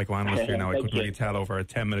a psychoanalyst here now. I couldn't really tell over a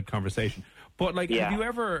 10-minute conversation. But have you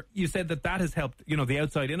ever, you said that has helped, the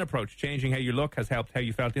outside-in approach, changing how you look has helped how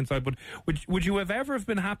you felt inside, but would you have ever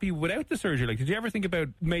been happy without the surgery? Did you ever think about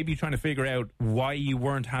maybe trying to figure out why you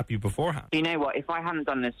weren't happy beforehand? You know what, if I hadn't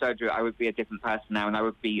done this surgery, I would be a different person now, and I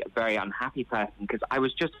would be a very unhappy person, because I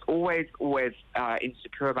was just always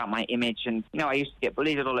insecure about my image, and, I used to get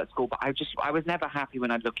bullied at all at school, but I was never happy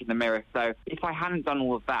when I'd look in the mirror. So if I hadn't done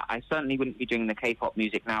all of that, I certainly wouldn't be doing the K-pop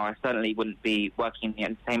music now. I certainly wouldn't be working in the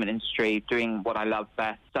entertainment industry, doing what I love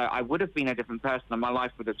best. So I would have been a different person, and my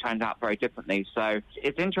life would have turned out very differently. So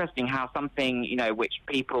it's interesting how something, which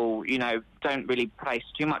people, don't really place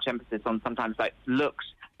too much emphasis on sometimes, like looks,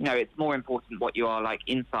 it's more important what you are like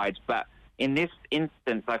inside. But in this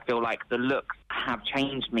instance, I feel like the looks have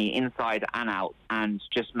changed me inside and out, and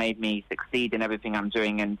just made me succeed in everything I'm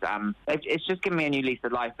doing. And it's just given me a new lease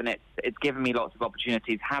of life, and it's given me lots of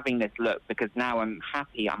opportunities having this look, because now I'm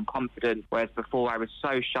happy, I'm confident, whereas before I was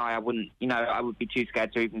so shy, I would be too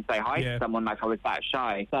scared to even say hi to someone, like I was that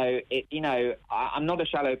shy. So I'm not a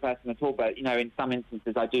shallow person at all, but in some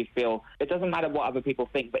instances I do feel it doesn't matter what other people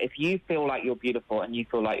think, but if you feel like you're beautiful and you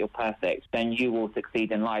feel like you're perfect, then you will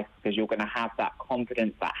succeed in life, because you're going to have that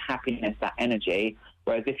confidence, that happiness, that energy.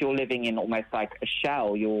 Whereas if you're living in almost like a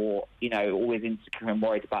shell, you're, always insecure and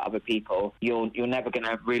worried about other people, you're never going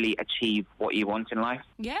to really achieve what you want in life.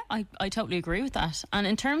 Yeah, I totally agree with that. And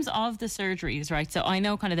in terms of the surgeries, right, so I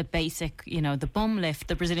know kind of the basic, the bum lift,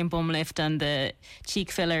 the Brazilian bum lift and the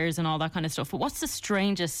cheek fillers and all that kind of stuff. But what's the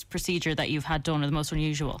strangest procedure that you've had done, or the most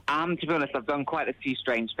unusual? To be honest, I've done quite a few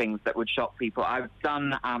strange things that would shock people. I've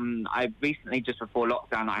done, I recently, just before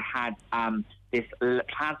lockdown, I had this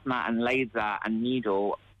plasma and laser and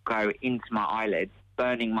needle go into my eyelids,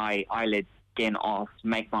 burning my eyelid skin off to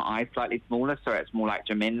make my eyes slightly smaller, so it's more like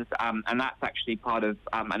Jimin's. And that's actually part of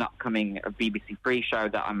an upcoming BBC Three show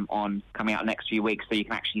that I'm on, coming out next few weeks, so you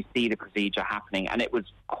can actually see the procedure happening. And it was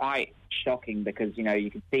quite shocking because, you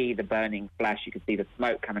could see the burning flesh, you could see the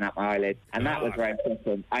smoke coming out my eyelids, and that was very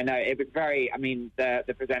important. I know, it was very,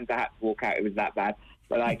 the presenter had to walk out, it was that bad.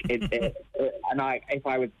 But if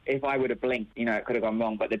I would have blinked, it could have gone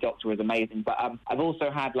wrong. But the doctor was amazing. But I've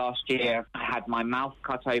also had last year, I had my mouth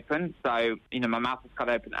cut open. So my mouth was cut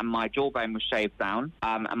open and my jawbone was shaved down,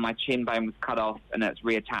 and my chin bone was cut off, and it's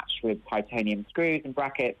reattached with titanium screws and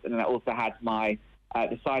brackets. And then I also had my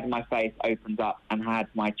the side of my face opened up and had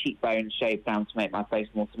my cheekbone shaved down to make my face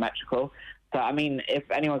more symmetrical. So, if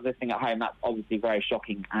anyone's listening at home, that's obviously very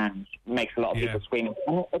shocking and makes a lot of people squeamish.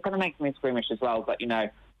 And it kind of makes me squeamish as well, but,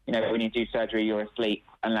 when you do surgery, you're asleep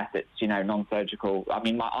unless it's, non-surgical.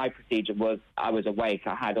 My eye procedure I was awake.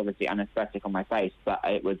 I had, obviously, anaesthetic on my face, but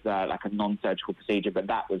it was like a non-surgical procedure. But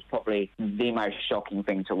that was probably the most shocking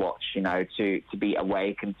thing to watch, to be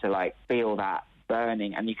awake and to, feel that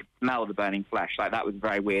burning, and you could smell the burning flesh. Like, that was a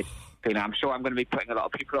very weird feeling. I'm sure I'm going to be putting a lot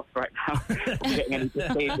of people off right now getting any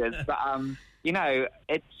procedures, but you know,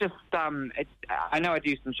 it's just, I know I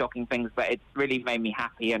do some shocking things, but it's really made me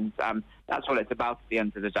happy, and that's what it's about at the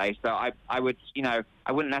end of the day. So I would, you know,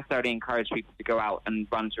 I wouldn't necessarily encourage people to go out and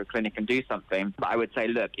run to a clinic and do something, but I would say,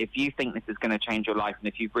 look, if you think this is going to change your life, and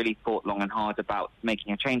if you've really thought long and hard about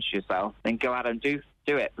making a change to yourself, then go out and do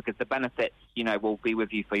it, because the benefits, you know, will be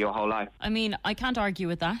with you for your whole life. I mean, I can't argue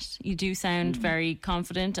with that. You do sound very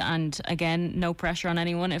confident, and again, no pressure on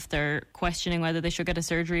anyone if they're questioning whether they should get a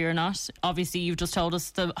surgery or not. Obviously, you've just told us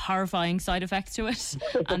the horrifying side effects to it,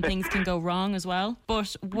 and things can go wrong as well.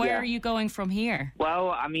 But where are you going from here? Well,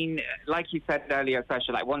 I mean, like you said earlier,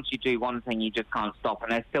 especially, like, once you do one thing, you just can't stop,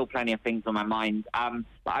 and there's still plenty of things on my mind.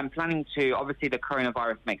 But I'm planning to, obviously the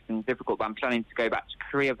coronavirus makes things difficult, but I'm planning to go back to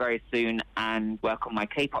Korea very soon and work on my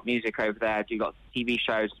K-pop music over there, do lots of TV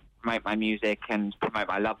shows, promote my music and promote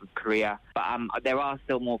my love of Korea. But there are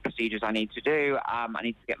still more procedures I need to do. I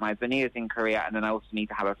need to get my veneers in Korea, and then I also need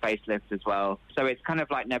to have a facelift as well. So it's kind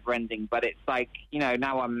of like never ending, but it's like, you know,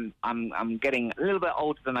 now I'm getting a little bit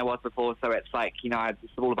older than I was before, so it's like, you know,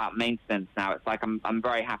 it's all about maintenance now. It's like I'm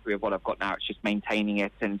very happy with what I've got now. It's just maintaining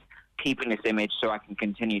it and keeping this image so I can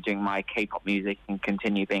continue doing my K-pop music and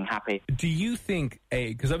continue being happy. Do you think,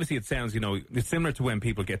 because obviously it sounds, you know, it's similar to when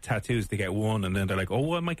people get tattoos, they get one and then they're like,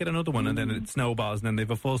 oh, I might get another one, and then it snowballs, and then they have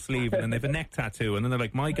a full sleeve, and then they have a neck tattoo, and then they're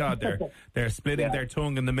like, my God, they're splitting their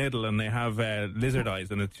tongue in the middle, and they have lizard eyes,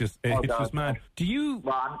 and it's just mad. Do you...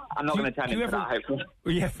 Well, I'm not going to turn into that, hopefully.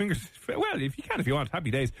 Yeah, fingers... Well, if you can, if you want, happy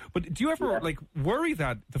days. But do you ever, like, worry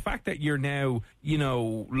that the fact that you're now, you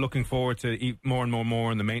know, looking forward to eat more and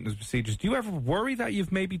more in the maintenance procedures, do you ever worry that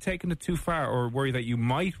you've maybe taken it too far, or worry that you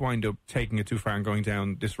might wind up taking it too far and going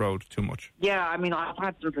down this road too much? Yeah, I mean, I've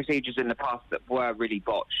had some procedures in the past that were really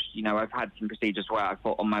botched. You know, I've had some procedures where I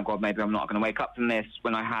thought, oh my God, maybe I'm not going to wake up from this.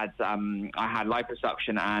 When I had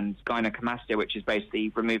liposuction and gynecomastia, which is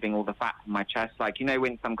basically removing all the fat from my chest. Like, you know,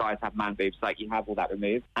 when some guys have man boobs, like, you have all that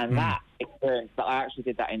removed. And that experience, that I actually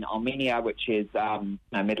did that in Armenia, which is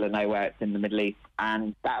middle of nowhere. It's in the Middle East.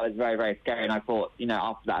 And that was very, very scary. And I thought, you know,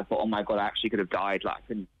 after that, I thought, oh my God, I actually could have died. Like, I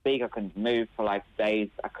couldn't speak, I couldn't move for like days.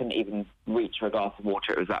 I couldn't even reach for a glass of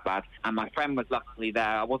water. It was that bad. And my friend was luckily there.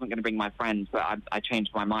 I wasn't going to bring my friend, but I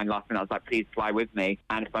changed my mind last minute. I was like, please fly with me.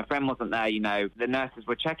 And if my friend wasn't there, you know, the nurses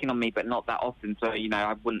were checking on me, but not that often. So, you know,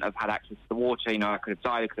 I wouldn't have had access to the water. You know, I could have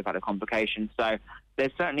died. I could have had a complication. So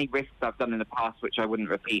there's certainly risks I've done in the past which I wouldn't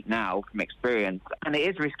repeat now from experience. And it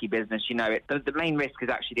is risky business, you know. The main risk is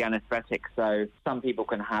actually the anaesthetic. So some people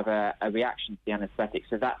can have a reaction to the anaesthetic.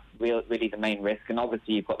 So that's really the main risk. And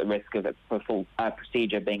obviously you've got the risk of a full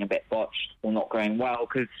procedure being a bit botched or not going well.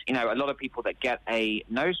 Because, you know, a lot of people that get a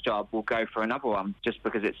nose job will go for another one just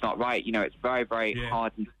because it's not right. You know, it's very, very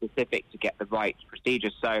hard and specific to get the right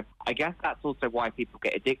procedure. So I guess that's also why people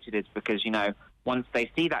get addicted, is because, you know, once they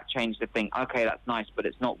see that change, they think, okay, that's nice, but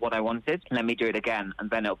it's not what I wanted. Let me do it again. And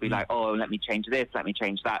then it'll be like, oh, let me change this, let me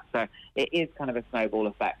change that. So it is kind of a snowball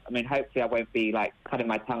effect. I mean, hopefully I won't be like cutting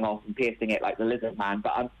my tongue off and piercing it like the lizard man,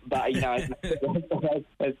 but you know,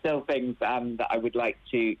 there's still things that I would like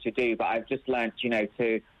to do. But I've just learned, you know,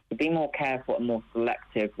 to be more careful and more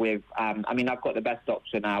selective with, I mean, I've got the best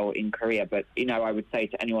doctor now in Korea, but, you know, I would say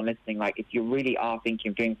to anyone listening, like, if you really are thinking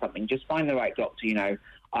of doing something, just find the right doctor. You know,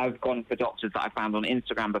 I've gone for doctors that I found on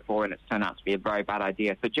Instagram before, and it's turned out to be a very bad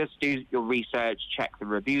idea. So just do your research, check the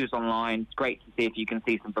reviews online. It's great to see if you can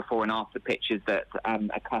see some before and after pictures that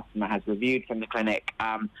a customer has reviewed from the clinic.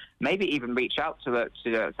 Maybe even reach out to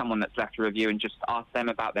someone that's left a review and just ask them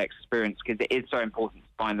about their experience, because it is so important to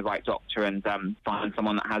find the right doctor and find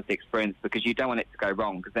someone that has the experience, because you don't want it to go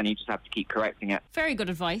wrong, because then you just have to keep correcting it. Very good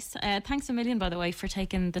advice. Thanks a million, by the way, for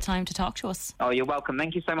taking the time to talk to us. Oh, you're welcome.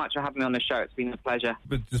 Thank you so much for having me on the show. It's been a pleasure.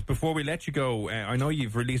 But just before we let you go, I know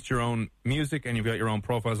you've released your own music and you've got your own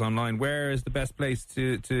profiles online. Where is the best place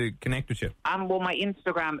to connect with you? Well, my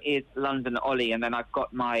Instagram is London Ollie, and then I've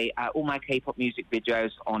got my all my K-pop music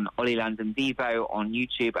videos on Ollie London Vivo on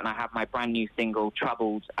YouTube, and I have my brand new single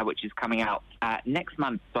Troubled, which is coming out next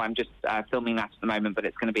month. So I'm just filming that at the moment, but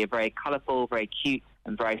it's going to be a very colourful, very cute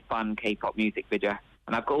and very fun K-pop music video.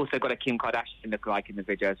 And I've also got a Kim Kardashian lookalike in the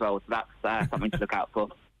video as well, so that's something to look out for.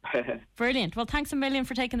 Brilliant. Well, thanks a million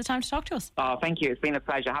for taking the time to talk to us. Oh, thank you. It's been a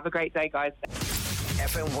pleasure. Have a great day, guys.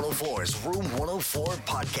 FM 104's Room 104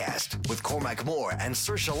 podcast with Cormac Moore and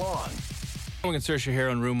Saoirse Long. Cormac and Saoirse here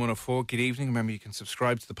on Room 104. Good evening. Remember, you can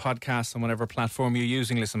subscribe to the podcast on whatever platform you're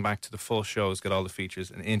using. Listen back to the full shows. Get all the features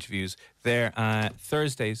and interviews there.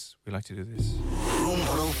 Thursdays, we like to do this. Room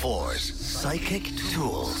 104's Psychic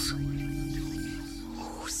Tools.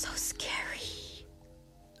 Oh, so scary.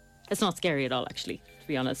 It's not scary at all, actually, to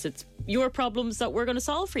be honest. It's your problems that we're going to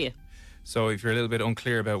solve for you. So if you're a little bit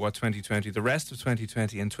unclear about what 2020, the rest of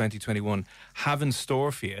 2020 and 2021 have in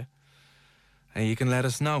store for you, you can let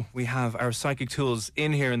us know. We have our psychic tools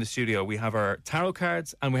in here in the studio. We have our tarot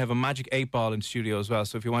cards and we have a magic 8-ball in studio as well.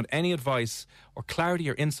 So if you want any advice or clarity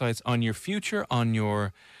or insights on your future, on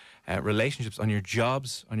your relationships, on your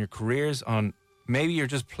jobs, on your careers, on maybe you're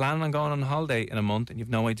just planning on going on holiday in a month and you've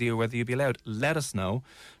no idea whether you'll be allowed, let us know.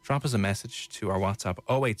 Drop us a message to our WhatsApp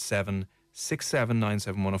 087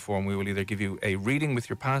 6797104 and we will either give you a reading with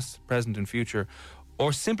your past, present and future,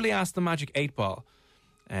 or simply ask the magic 8-ball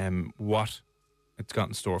what it's got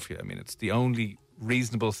in store for you. I mean, it's the only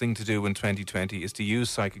reasonable thing to do in 2020 is to use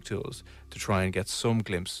psychic tools to try and get some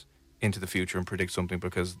glimpse into the future and predict something,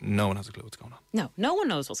 because no one has a clue what's going on. No one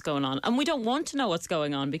knows what's going on. And we don't want to know what's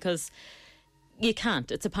going on because you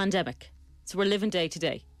can't. It's a pandemic. So we're living day to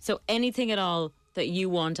day. So anything at all that you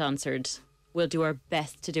want answered, we'll do our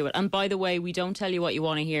best to do it. And by the way, we don't tell you what you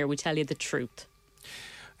want to hear. We tell you the truth.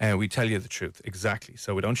 We tell you the truth, exactly.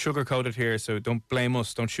 So we don't sugarcoat it here, so don't blame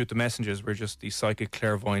us, don't shoot the messengers. We're just the psychic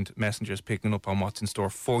clairvoyant messengers picking up on what's in store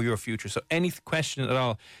for your future. So any question at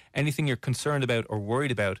all, anything you're concerned about or worried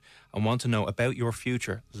about and want to know about your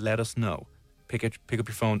future, let us know. Pick up your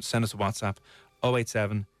phone, send us a WhatsApp,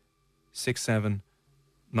 087 67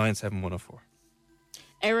 97104.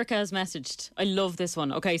 Erica has messaged, I love this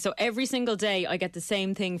one. Okay, so every single day I get the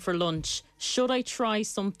same thing for lunch. Should I try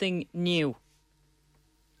something new?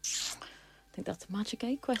 I think that's a Magic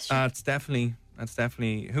 8 question. That's definitely,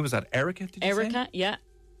 who was that? Erica, did you say? Erica, yeah.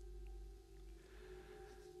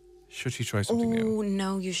 Should she try something new? Oh,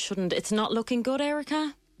 no, you shouldn't. It's not looking good,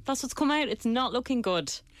 Erica. That's what's come out. It's not looking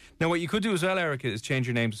good. Now, what you could do as well, Erica, is change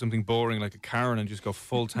your name to something boring like a Karen and just go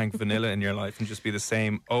full tank vanilla in your life and just be the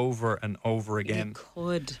same over and over again. You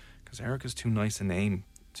could. Because Erica's too nice a name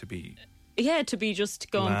to be... Yeah, to be just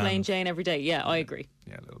going plain Jane every day. Yeah, I agree.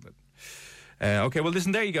 Yeah, a little bit. Okay, well,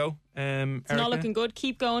 listen, there you go. It's not looking good.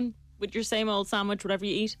 Keep going with your same old sandwich, whatever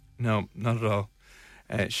you eat. No, not at all.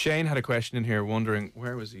 Shane had a question in here wondering,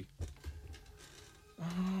 where was he?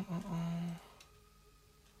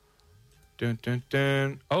 Dun, dun,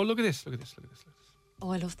 dun. Oh, look at this.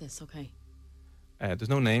 Oh, I love this. Okay. There's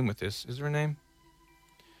no name with this. Is there a name?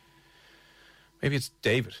 Maybe it's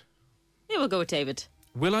David. Yeah, we'll go with David.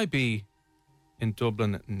 Will I be in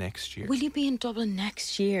Dublin next year? Will you be in Dublin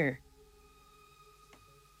next year?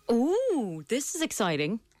 Ooh, this is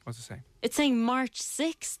exciting. What's it say? It's saying March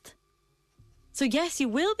 6th. So yes, you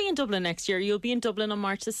will be in Dublin next year. You'll be in Dublin on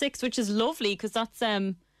March the 6th, which is lovely because that's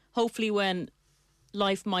hopefully when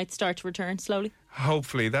life might start to return slowly.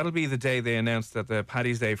 Hopefully. That'll be the day they announce that the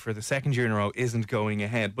Paddy's Day for the second year in a row isn't going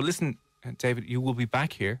ahead. But listen, David, you will be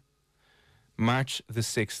back here March the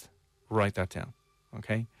 6th. Write that down,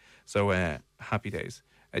 okay? So happy days.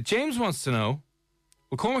 James wants to know,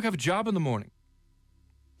 will Cormac have a job in the morning?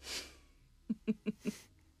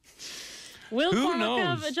 Will Cormac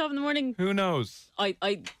have a job in the morning? Who knows? Do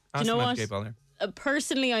you know what?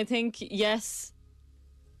 Personally, I think yes.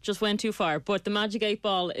 Just went too far. But the Magic 8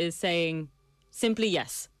 Ball is saying simply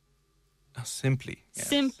yes. Oh, simply yes.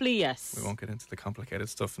 Simply yes. We won't get into the complicated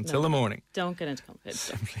stuff until the morning. Don't get into complicated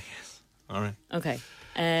stuff. Simply yes. All right. Okay.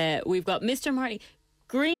 We've got Mr. Marty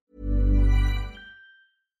Green.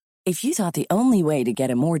 If you thought the only way to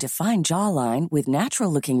get a more defined jawline with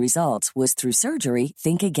natural-looking results was through surgery,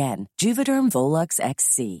 think again. Juvederm Volux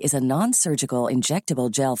XC is a non-surgical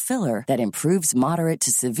injectable gel filler that improves moderate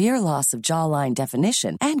to severe loss of jawline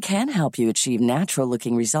definition and can help you achieve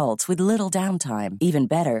natural-looking results with little downtime. Even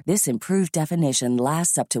better, this improved definition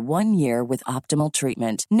lasts up to 1 year with optimal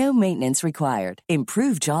treatment. No maintenance required.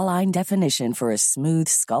 Improve jawline definition for a smooth,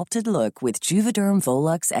 sculpted look with Juvederm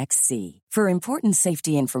Volux XC. For important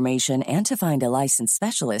safety information and to find a licensed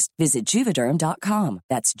specialist, visit Juvederm.com.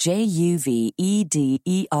 That's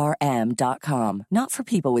JUVEDERM.com. Not for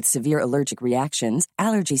people with severe allergic reactions,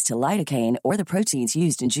 allergies to lidocaine, or the proteins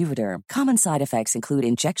used in Juvederm. Common side effects include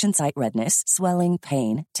injection site redness, swelling,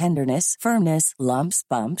 pain, tenderness, firmness, lumps,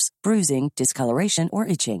 bumps, bruising, discoloration, or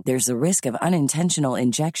itching. There's a risk of unintentional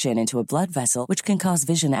injection into a blood vessel, which can cause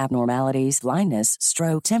vision abnormalities, blindness,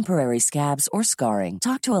 stroke, temporary scabs, or scarring.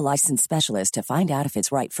 Talk to a licensed specialist to find out if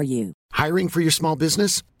it's right for you. Hiring for your small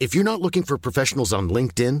business? If you're not looking for professionals on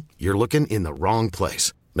LinkedIn, you're looking in the wrong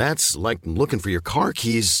place. That's like looking for your car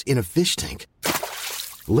keys in a fish tank.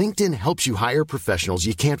 LinkedIn helps you hire professionals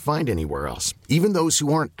you can't find anywhere else, even those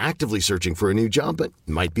who aren't actively searching for a new job but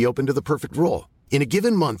might be open to the perfect role. In a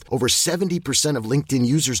given month, over 70% of LinkedIn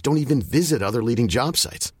users don't even visit other leading job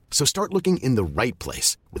sites. So start looking in the right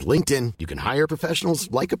place. With LinkedIn, you can hire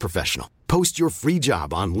professionals like a professional. Post your free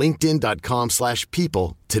job on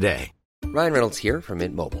linkedin.com/people today. Ryan Reynolds here from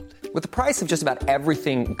Mint Mobile. With the price of just about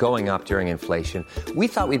everything going up during inflation, we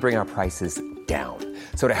thought we'd bring our prices down.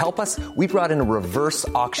 So to help us, we brought in a reverse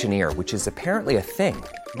auctioneer, which is apparently a thing.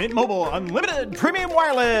 Mint Mobile Unlimited Premium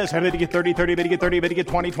Wireless. How to get 30, 30, bit to get 30, bit to get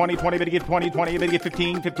 20, 20, 20, bit to get 20, 20, bit to get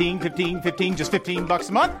 15, 15, 15, 15, just $15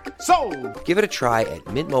 a month? Sold! Give it a try at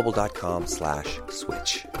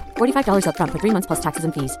mintmobile.com/switch. $45 up front for 3 months plus taxes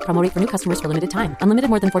and fees. Promo rate for new customers for limited time. Unlimited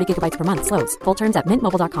more than 40 gigabytes per month. Slows full terms at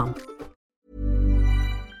mintmobile.com.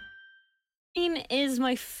 Green is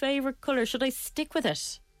my favourite colour. Should I stick with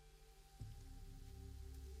it?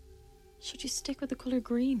 Should you stick with the colour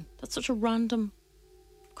green? That's such a random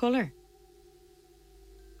colour.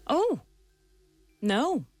 Oh.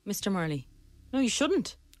 No, Mr. Marley. No, you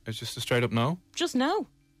shouldn't. It's just a straight up no? Just no.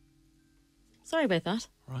 Sorry about that.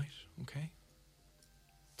 Right, okay.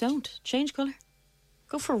 Don't. Change colour.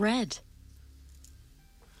 Go for red.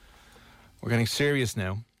 We're getting serious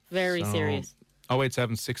now. Very serious.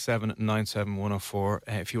 087 97 104.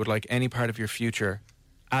 If you would like any part of your future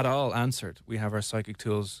at all answered, we have our psychic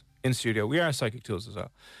tools in studio. We are psychic tools as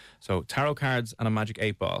well. So tarot cards and a magic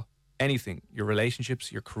 8-ball. Anything. Your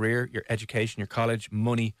relationships, your career, your education, your college,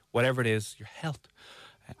 money, whatever it is, your health.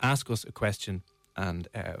 Ask us a question and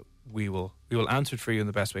we will answer it for you in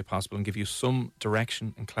the best way possible and give you some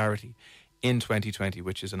direction and clarity in 2020,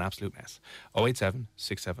 which is an absolute mess. 087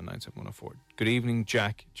 6797 104. Good evening,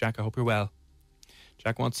 Jack. Jack, I hope you're well.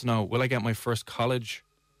 Jack wants to know, will I get my first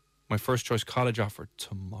choice college offer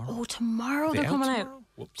tomorrow? Oh, tomorrow they're coming out.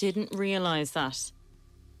 Whoops. Didn't realise that.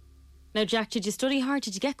 Now, Jack, did you study hard?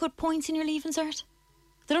 Did you get good points in your Leaving Cert?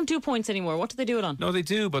 They don't do points anymore. What do they do it on? No, they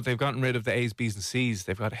do, but they've gotten rid of the A's, B's and C's.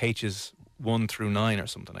 They've got H's 1 through 9 or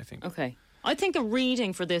something, I think. Okay. I think a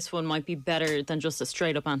reading for this one might be better than just a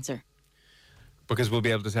straight up answer. Because we'll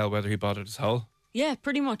be able to tell whether he bothered his whole. Yeah,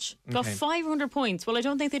 pretty much. Got Okay. 500 points. Well, I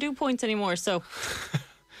don't think they do points anymore, so...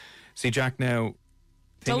 See, Jack, now,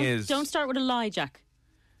 Don't start with a lie, Jack.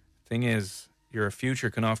 Thing is, your future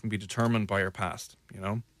can often be determined by your past, you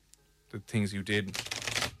know? The things you did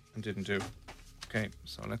and didn't do. Okay,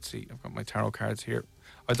 so let's see. I've got my tarot cards here.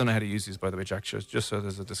 I don't know how to use these, by the way, Jack, just so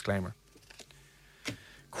there's a disclaimer.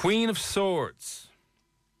 Queen of Swords.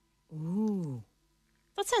 Ooh.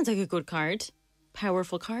 That sounds like a good card.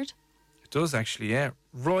 Powerful card. It does, actually, yeah.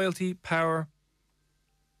 Royalty, power.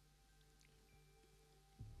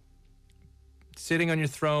 Sitting on your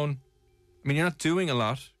throne. I mean, you're not doing a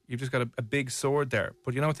lot. You've just got a big sword there.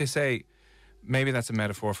 But you know what they say? Maybe that's a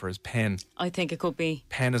metaphor for his pen. I think it could be.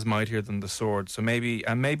 Pen is mightier than the sword. So maybe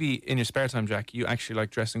in your spare time, Jack, you actually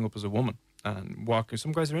like dressing up as a woman and walking.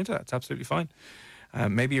 Some guys are into that. It's absolutely fine.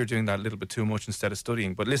 Maybe you're doing that a little bit too much instead of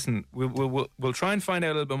studying. But listen, we'll try and find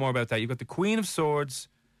out a little bit more about that. You've got the Queen of Swords.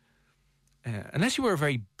 Unless you were a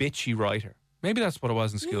very bitchy writer. Maybe that's what it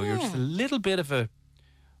was in school. Yeah. You're just a little bit of a...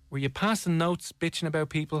 Were you passing notes, bitching about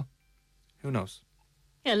people? Who knows?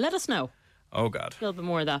 Yeah, let us know. Oh, God. A little bit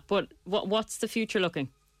more of that. But what's the future looking?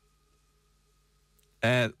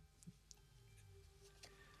 Okay,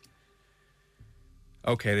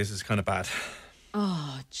 this is kind of bad.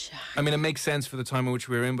 Oh, Jack. I mean, it makes sense for the time in which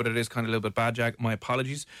we're in, but it is kind of a little bit bad, Jack. My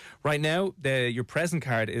apologies. Right now, your present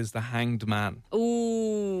card is the Hanged Man.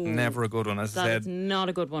 Ooh. Never a good one, as I said. That's not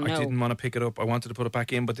a good one, no. I didn't want to pick it up. I wanted to put it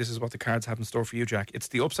back in, but this is what the cards have in store for you, Jack. It's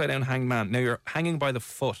the upside-down Hanged Man. Now, you're hanging by the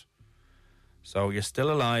foot. So you're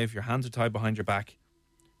still alive. Your hands are tied behind your back.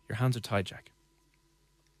 Your hands are tied, Jack.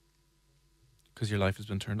 Because your life has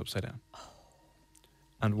been turned upside down. Oh.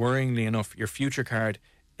 And worryingly enough, your future card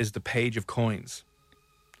is the Page of Coins,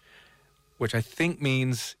 which I think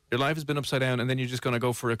means your life has been upside down and then you're just going to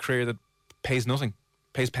go for a career that pays nothing,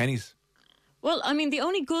 pays pennies. Well, I mean, the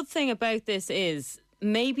only good thing about this is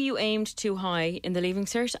maybe you aimed too high in the Leaving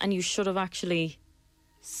Cert and you should have actually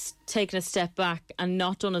taken a step back and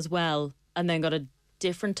not done as well and then got a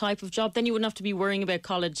different type of job. Then you wouldn't have to be worrying about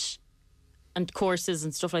college and courses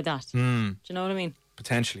and stuff like that. Do you know what I mean?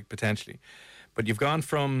 Potentially. But you've gone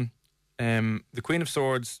from the Queen of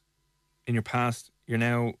Swords in your past, your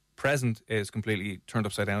now present is completely turned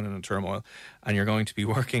upside down and in turmoil, and you're going to be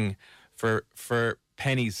working for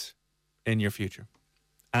pennies in your future.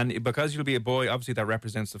 And because you'll be a boy, obviously that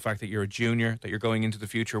represents the fact that you're a junior, that you're going into the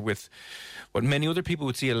future with what many other people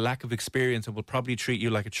would see a lack of experience and will probably treat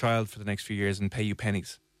you like a child for the next few years and pay you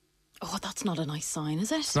pennies. Oh, that's not a nice sign,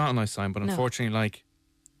 is it? It's not a nice sign, but unfortunately,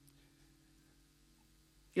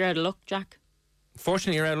 You're out of luck, Jack.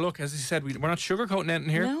 Fortunately, you're out of luck. As I said, we're not sugarcoating anything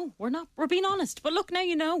here. No, we're not. We're being honest. But look, now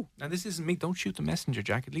you know. Now, this isn't me. Don't shoot the messenger,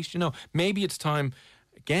 Jack. At least you know. Maybe it's time.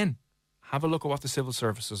 again, have a look at what the civil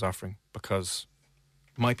service is offering, because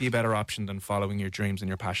it might be a better option than following your dreams and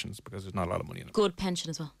your passions, because there's not a lot of money in it. Good pension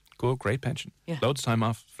as well. Good, great pension. Yeah. Loads of time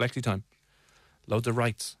off, flexi time. Loads of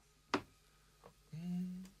rights.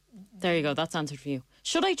 There you go. That's answered for you.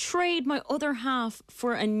 Should I trade my other half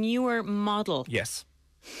for a newer model? Yes.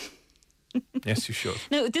 Yes, you should.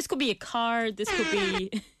 No, this could be a car. This could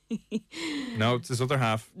be... No, it's his other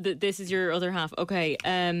half. This is your other half. Okay.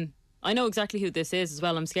 I know exactly who this is as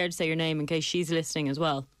well. I'm scared to say your name in case she's listening as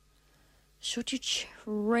well. Should you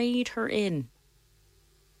trade her in?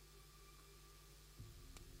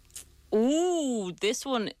 Ooh, this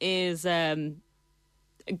one is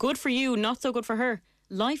good for you, not so good for her.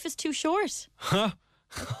 Life is too short. Huh?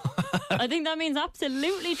 I think that means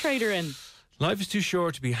absolutely trade her in. Life is too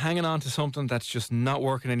short to be hanging on to something that's just not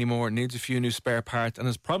working anymore. It needs a few new spare parts, and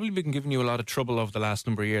has probably been giving you a lot of trouble over the last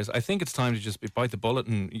number of years. I think it's time to just bite the bullet,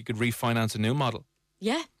 and you could refinance a new model.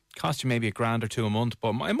 Yeah. Cost you maybe $1,000 or $2 a month, but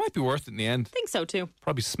it might be worth it in the end. I think so too.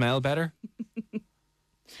 Probably smell better.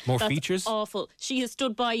 More That's features. Awful. She has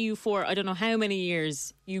stood by you for I don't know how many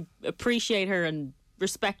years. You appreciate her and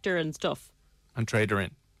respect her and stuff. And trade her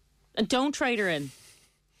in. And don't trade her in.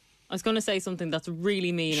 I was going to say something that's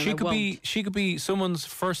really mean. She could be someone's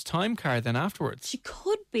first time car then afterwards. She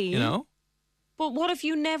could be. You know? But what if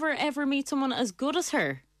you never ever meet someone as good as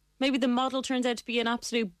her? Maybe the model turns out to be an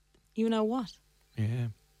absolute you know what. Yeah.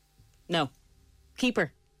 No. Keep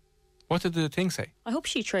her. What did the thing say? I hope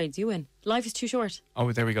she trades you in. Life is too short.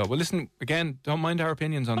 Oh, there we go. Well, listen, again, don't mind our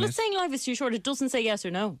opinions on Well, this. it's saying life is too short. It doesn't say yes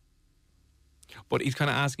or no. But he's kind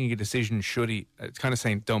of asking you a decision, should he? It's kind of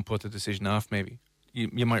saying don't put the decision off, maybe.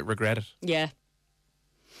 You might regret it. Yeah.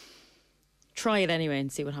 Try it anyway and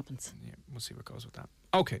see what happens. Yeah, we'll see what goes with that.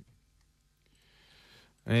 Okay.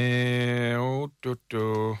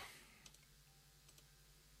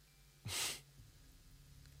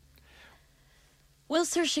 Will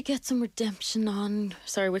Saoirse get some redemption on...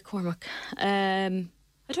 Sorry, with Cormac. I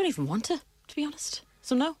don't even want to be honest.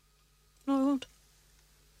 So no. No, I won't.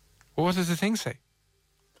 Well, what does the thing say?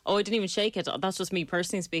 Oh, I didn't even shake it. That's just me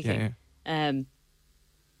personally speaking. Yeah.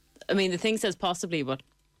 I mean, the thing says possibly, but...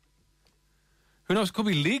 Who knows? It could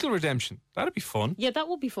be legal redemption. That'd be fun. Yeah, that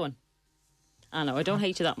would be fun. I know, I don't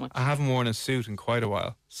hate you that much. I haven't worn a suit in quite a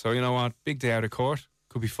while. So, you know what? Big day out of court.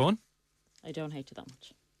 Could be fun. I don't hate you that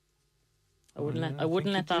much. I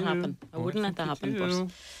wouldn't let that happen. I wouldn't let that happen, but...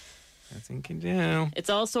 I think you do. It's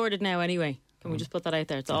all sorted now anyway. Can we just put that out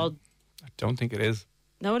there? It's all... I don't think it is.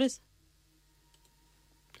 No, it is.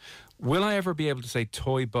 Will I ever be able to say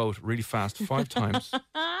toy boat really fast 5 times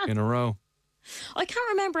in a row? I can't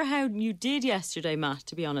remember how you did yesterday, Matt,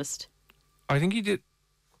 to be honest. I think you did.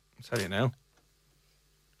 I'll tell you now.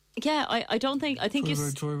 Yeah, I don't think... I think you...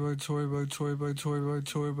 Toy boat.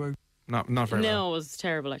 Not very well. No, it was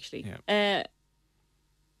terrible, actually. Yeah.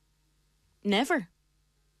 Never.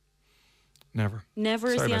 Never. Never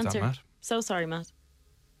sorry is the about answer. That, Matt. So sorry, Matt.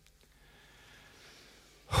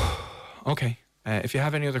 Okay. If you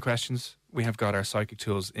have any other questions, we have got our psychic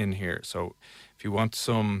tools in here. So if you want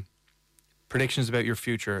some predictions about your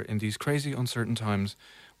future in these crazy, uncertain times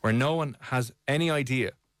where no one has any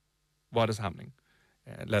idea what is happening,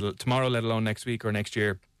 tomorrow, let alone next week or next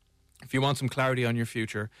year, if you want some clarity on your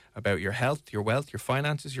future about your health, your wealth, your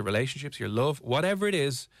finances, your relationships, your love, whatever it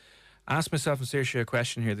is, ask myself and Saoirse a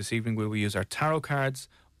question here this evening. Will we use our tarot cards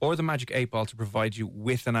or the Magic 8 Ball to provide you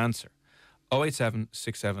with an answer? 087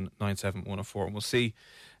 67 97 104, and we'll see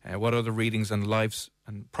what other readings and lives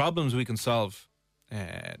and problems we can solve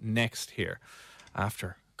next here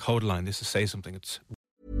after Code Line. This is Say Something. It's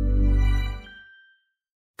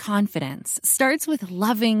Confidence starts with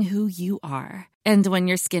loving who you are. And when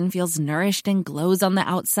your skin feels nourished and glows on the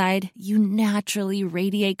outside, you naturally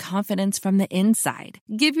radiate confidence from the inside.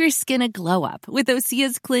 Give your skin a glow up with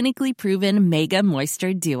Osea's clinically proven Mega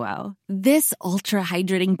Moisture Duo. This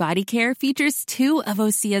ultra-hydrating body care features 2 of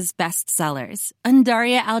Osea's best sellers,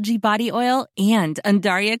 Undaria Algae Body Oil and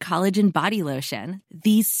Undaria Collagen Body Lotion.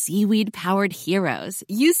 These seaweed-powered heroes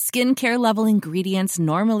use skincare-level ingredients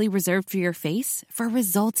normally reserved for your face for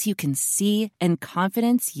results you can see and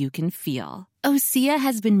confidence you can feel. Osea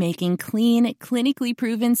has been making clean, clinically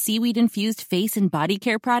proven seaweed-infused face and body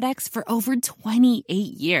care products for over 28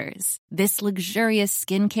 years. This luxurious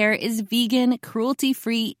skincare is vegan,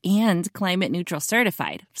 cruelty-free, and climate-neutral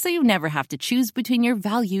certified, so you never have to choose between your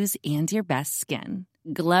values and your best skin.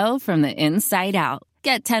 Glow from the inside out.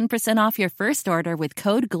 Get 10% off your first order with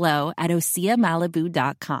code GLOW at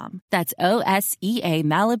OseaMalibu.com. That's OSEA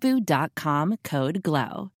Malibu.com, code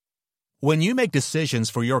GLOW. When you make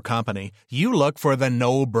decisions for your company, you look for the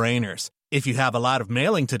no-brainers. If you have a lot of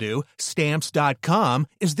mailing to do, Stamps.com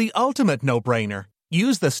is the ultimate no-brainer.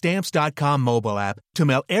 Use the Stamps.com mobile app to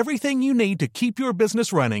mail everything you need to keep your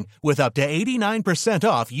business running with up to 89%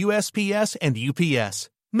 off USPS and UPS.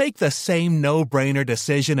 Make the same no-brainer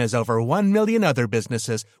decision as over 1 million other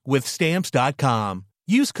businesses with Stamps.com.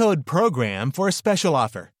 Use code PROGRAM for a special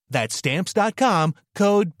offer. That's Stamps.com,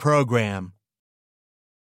 code PROGRAM.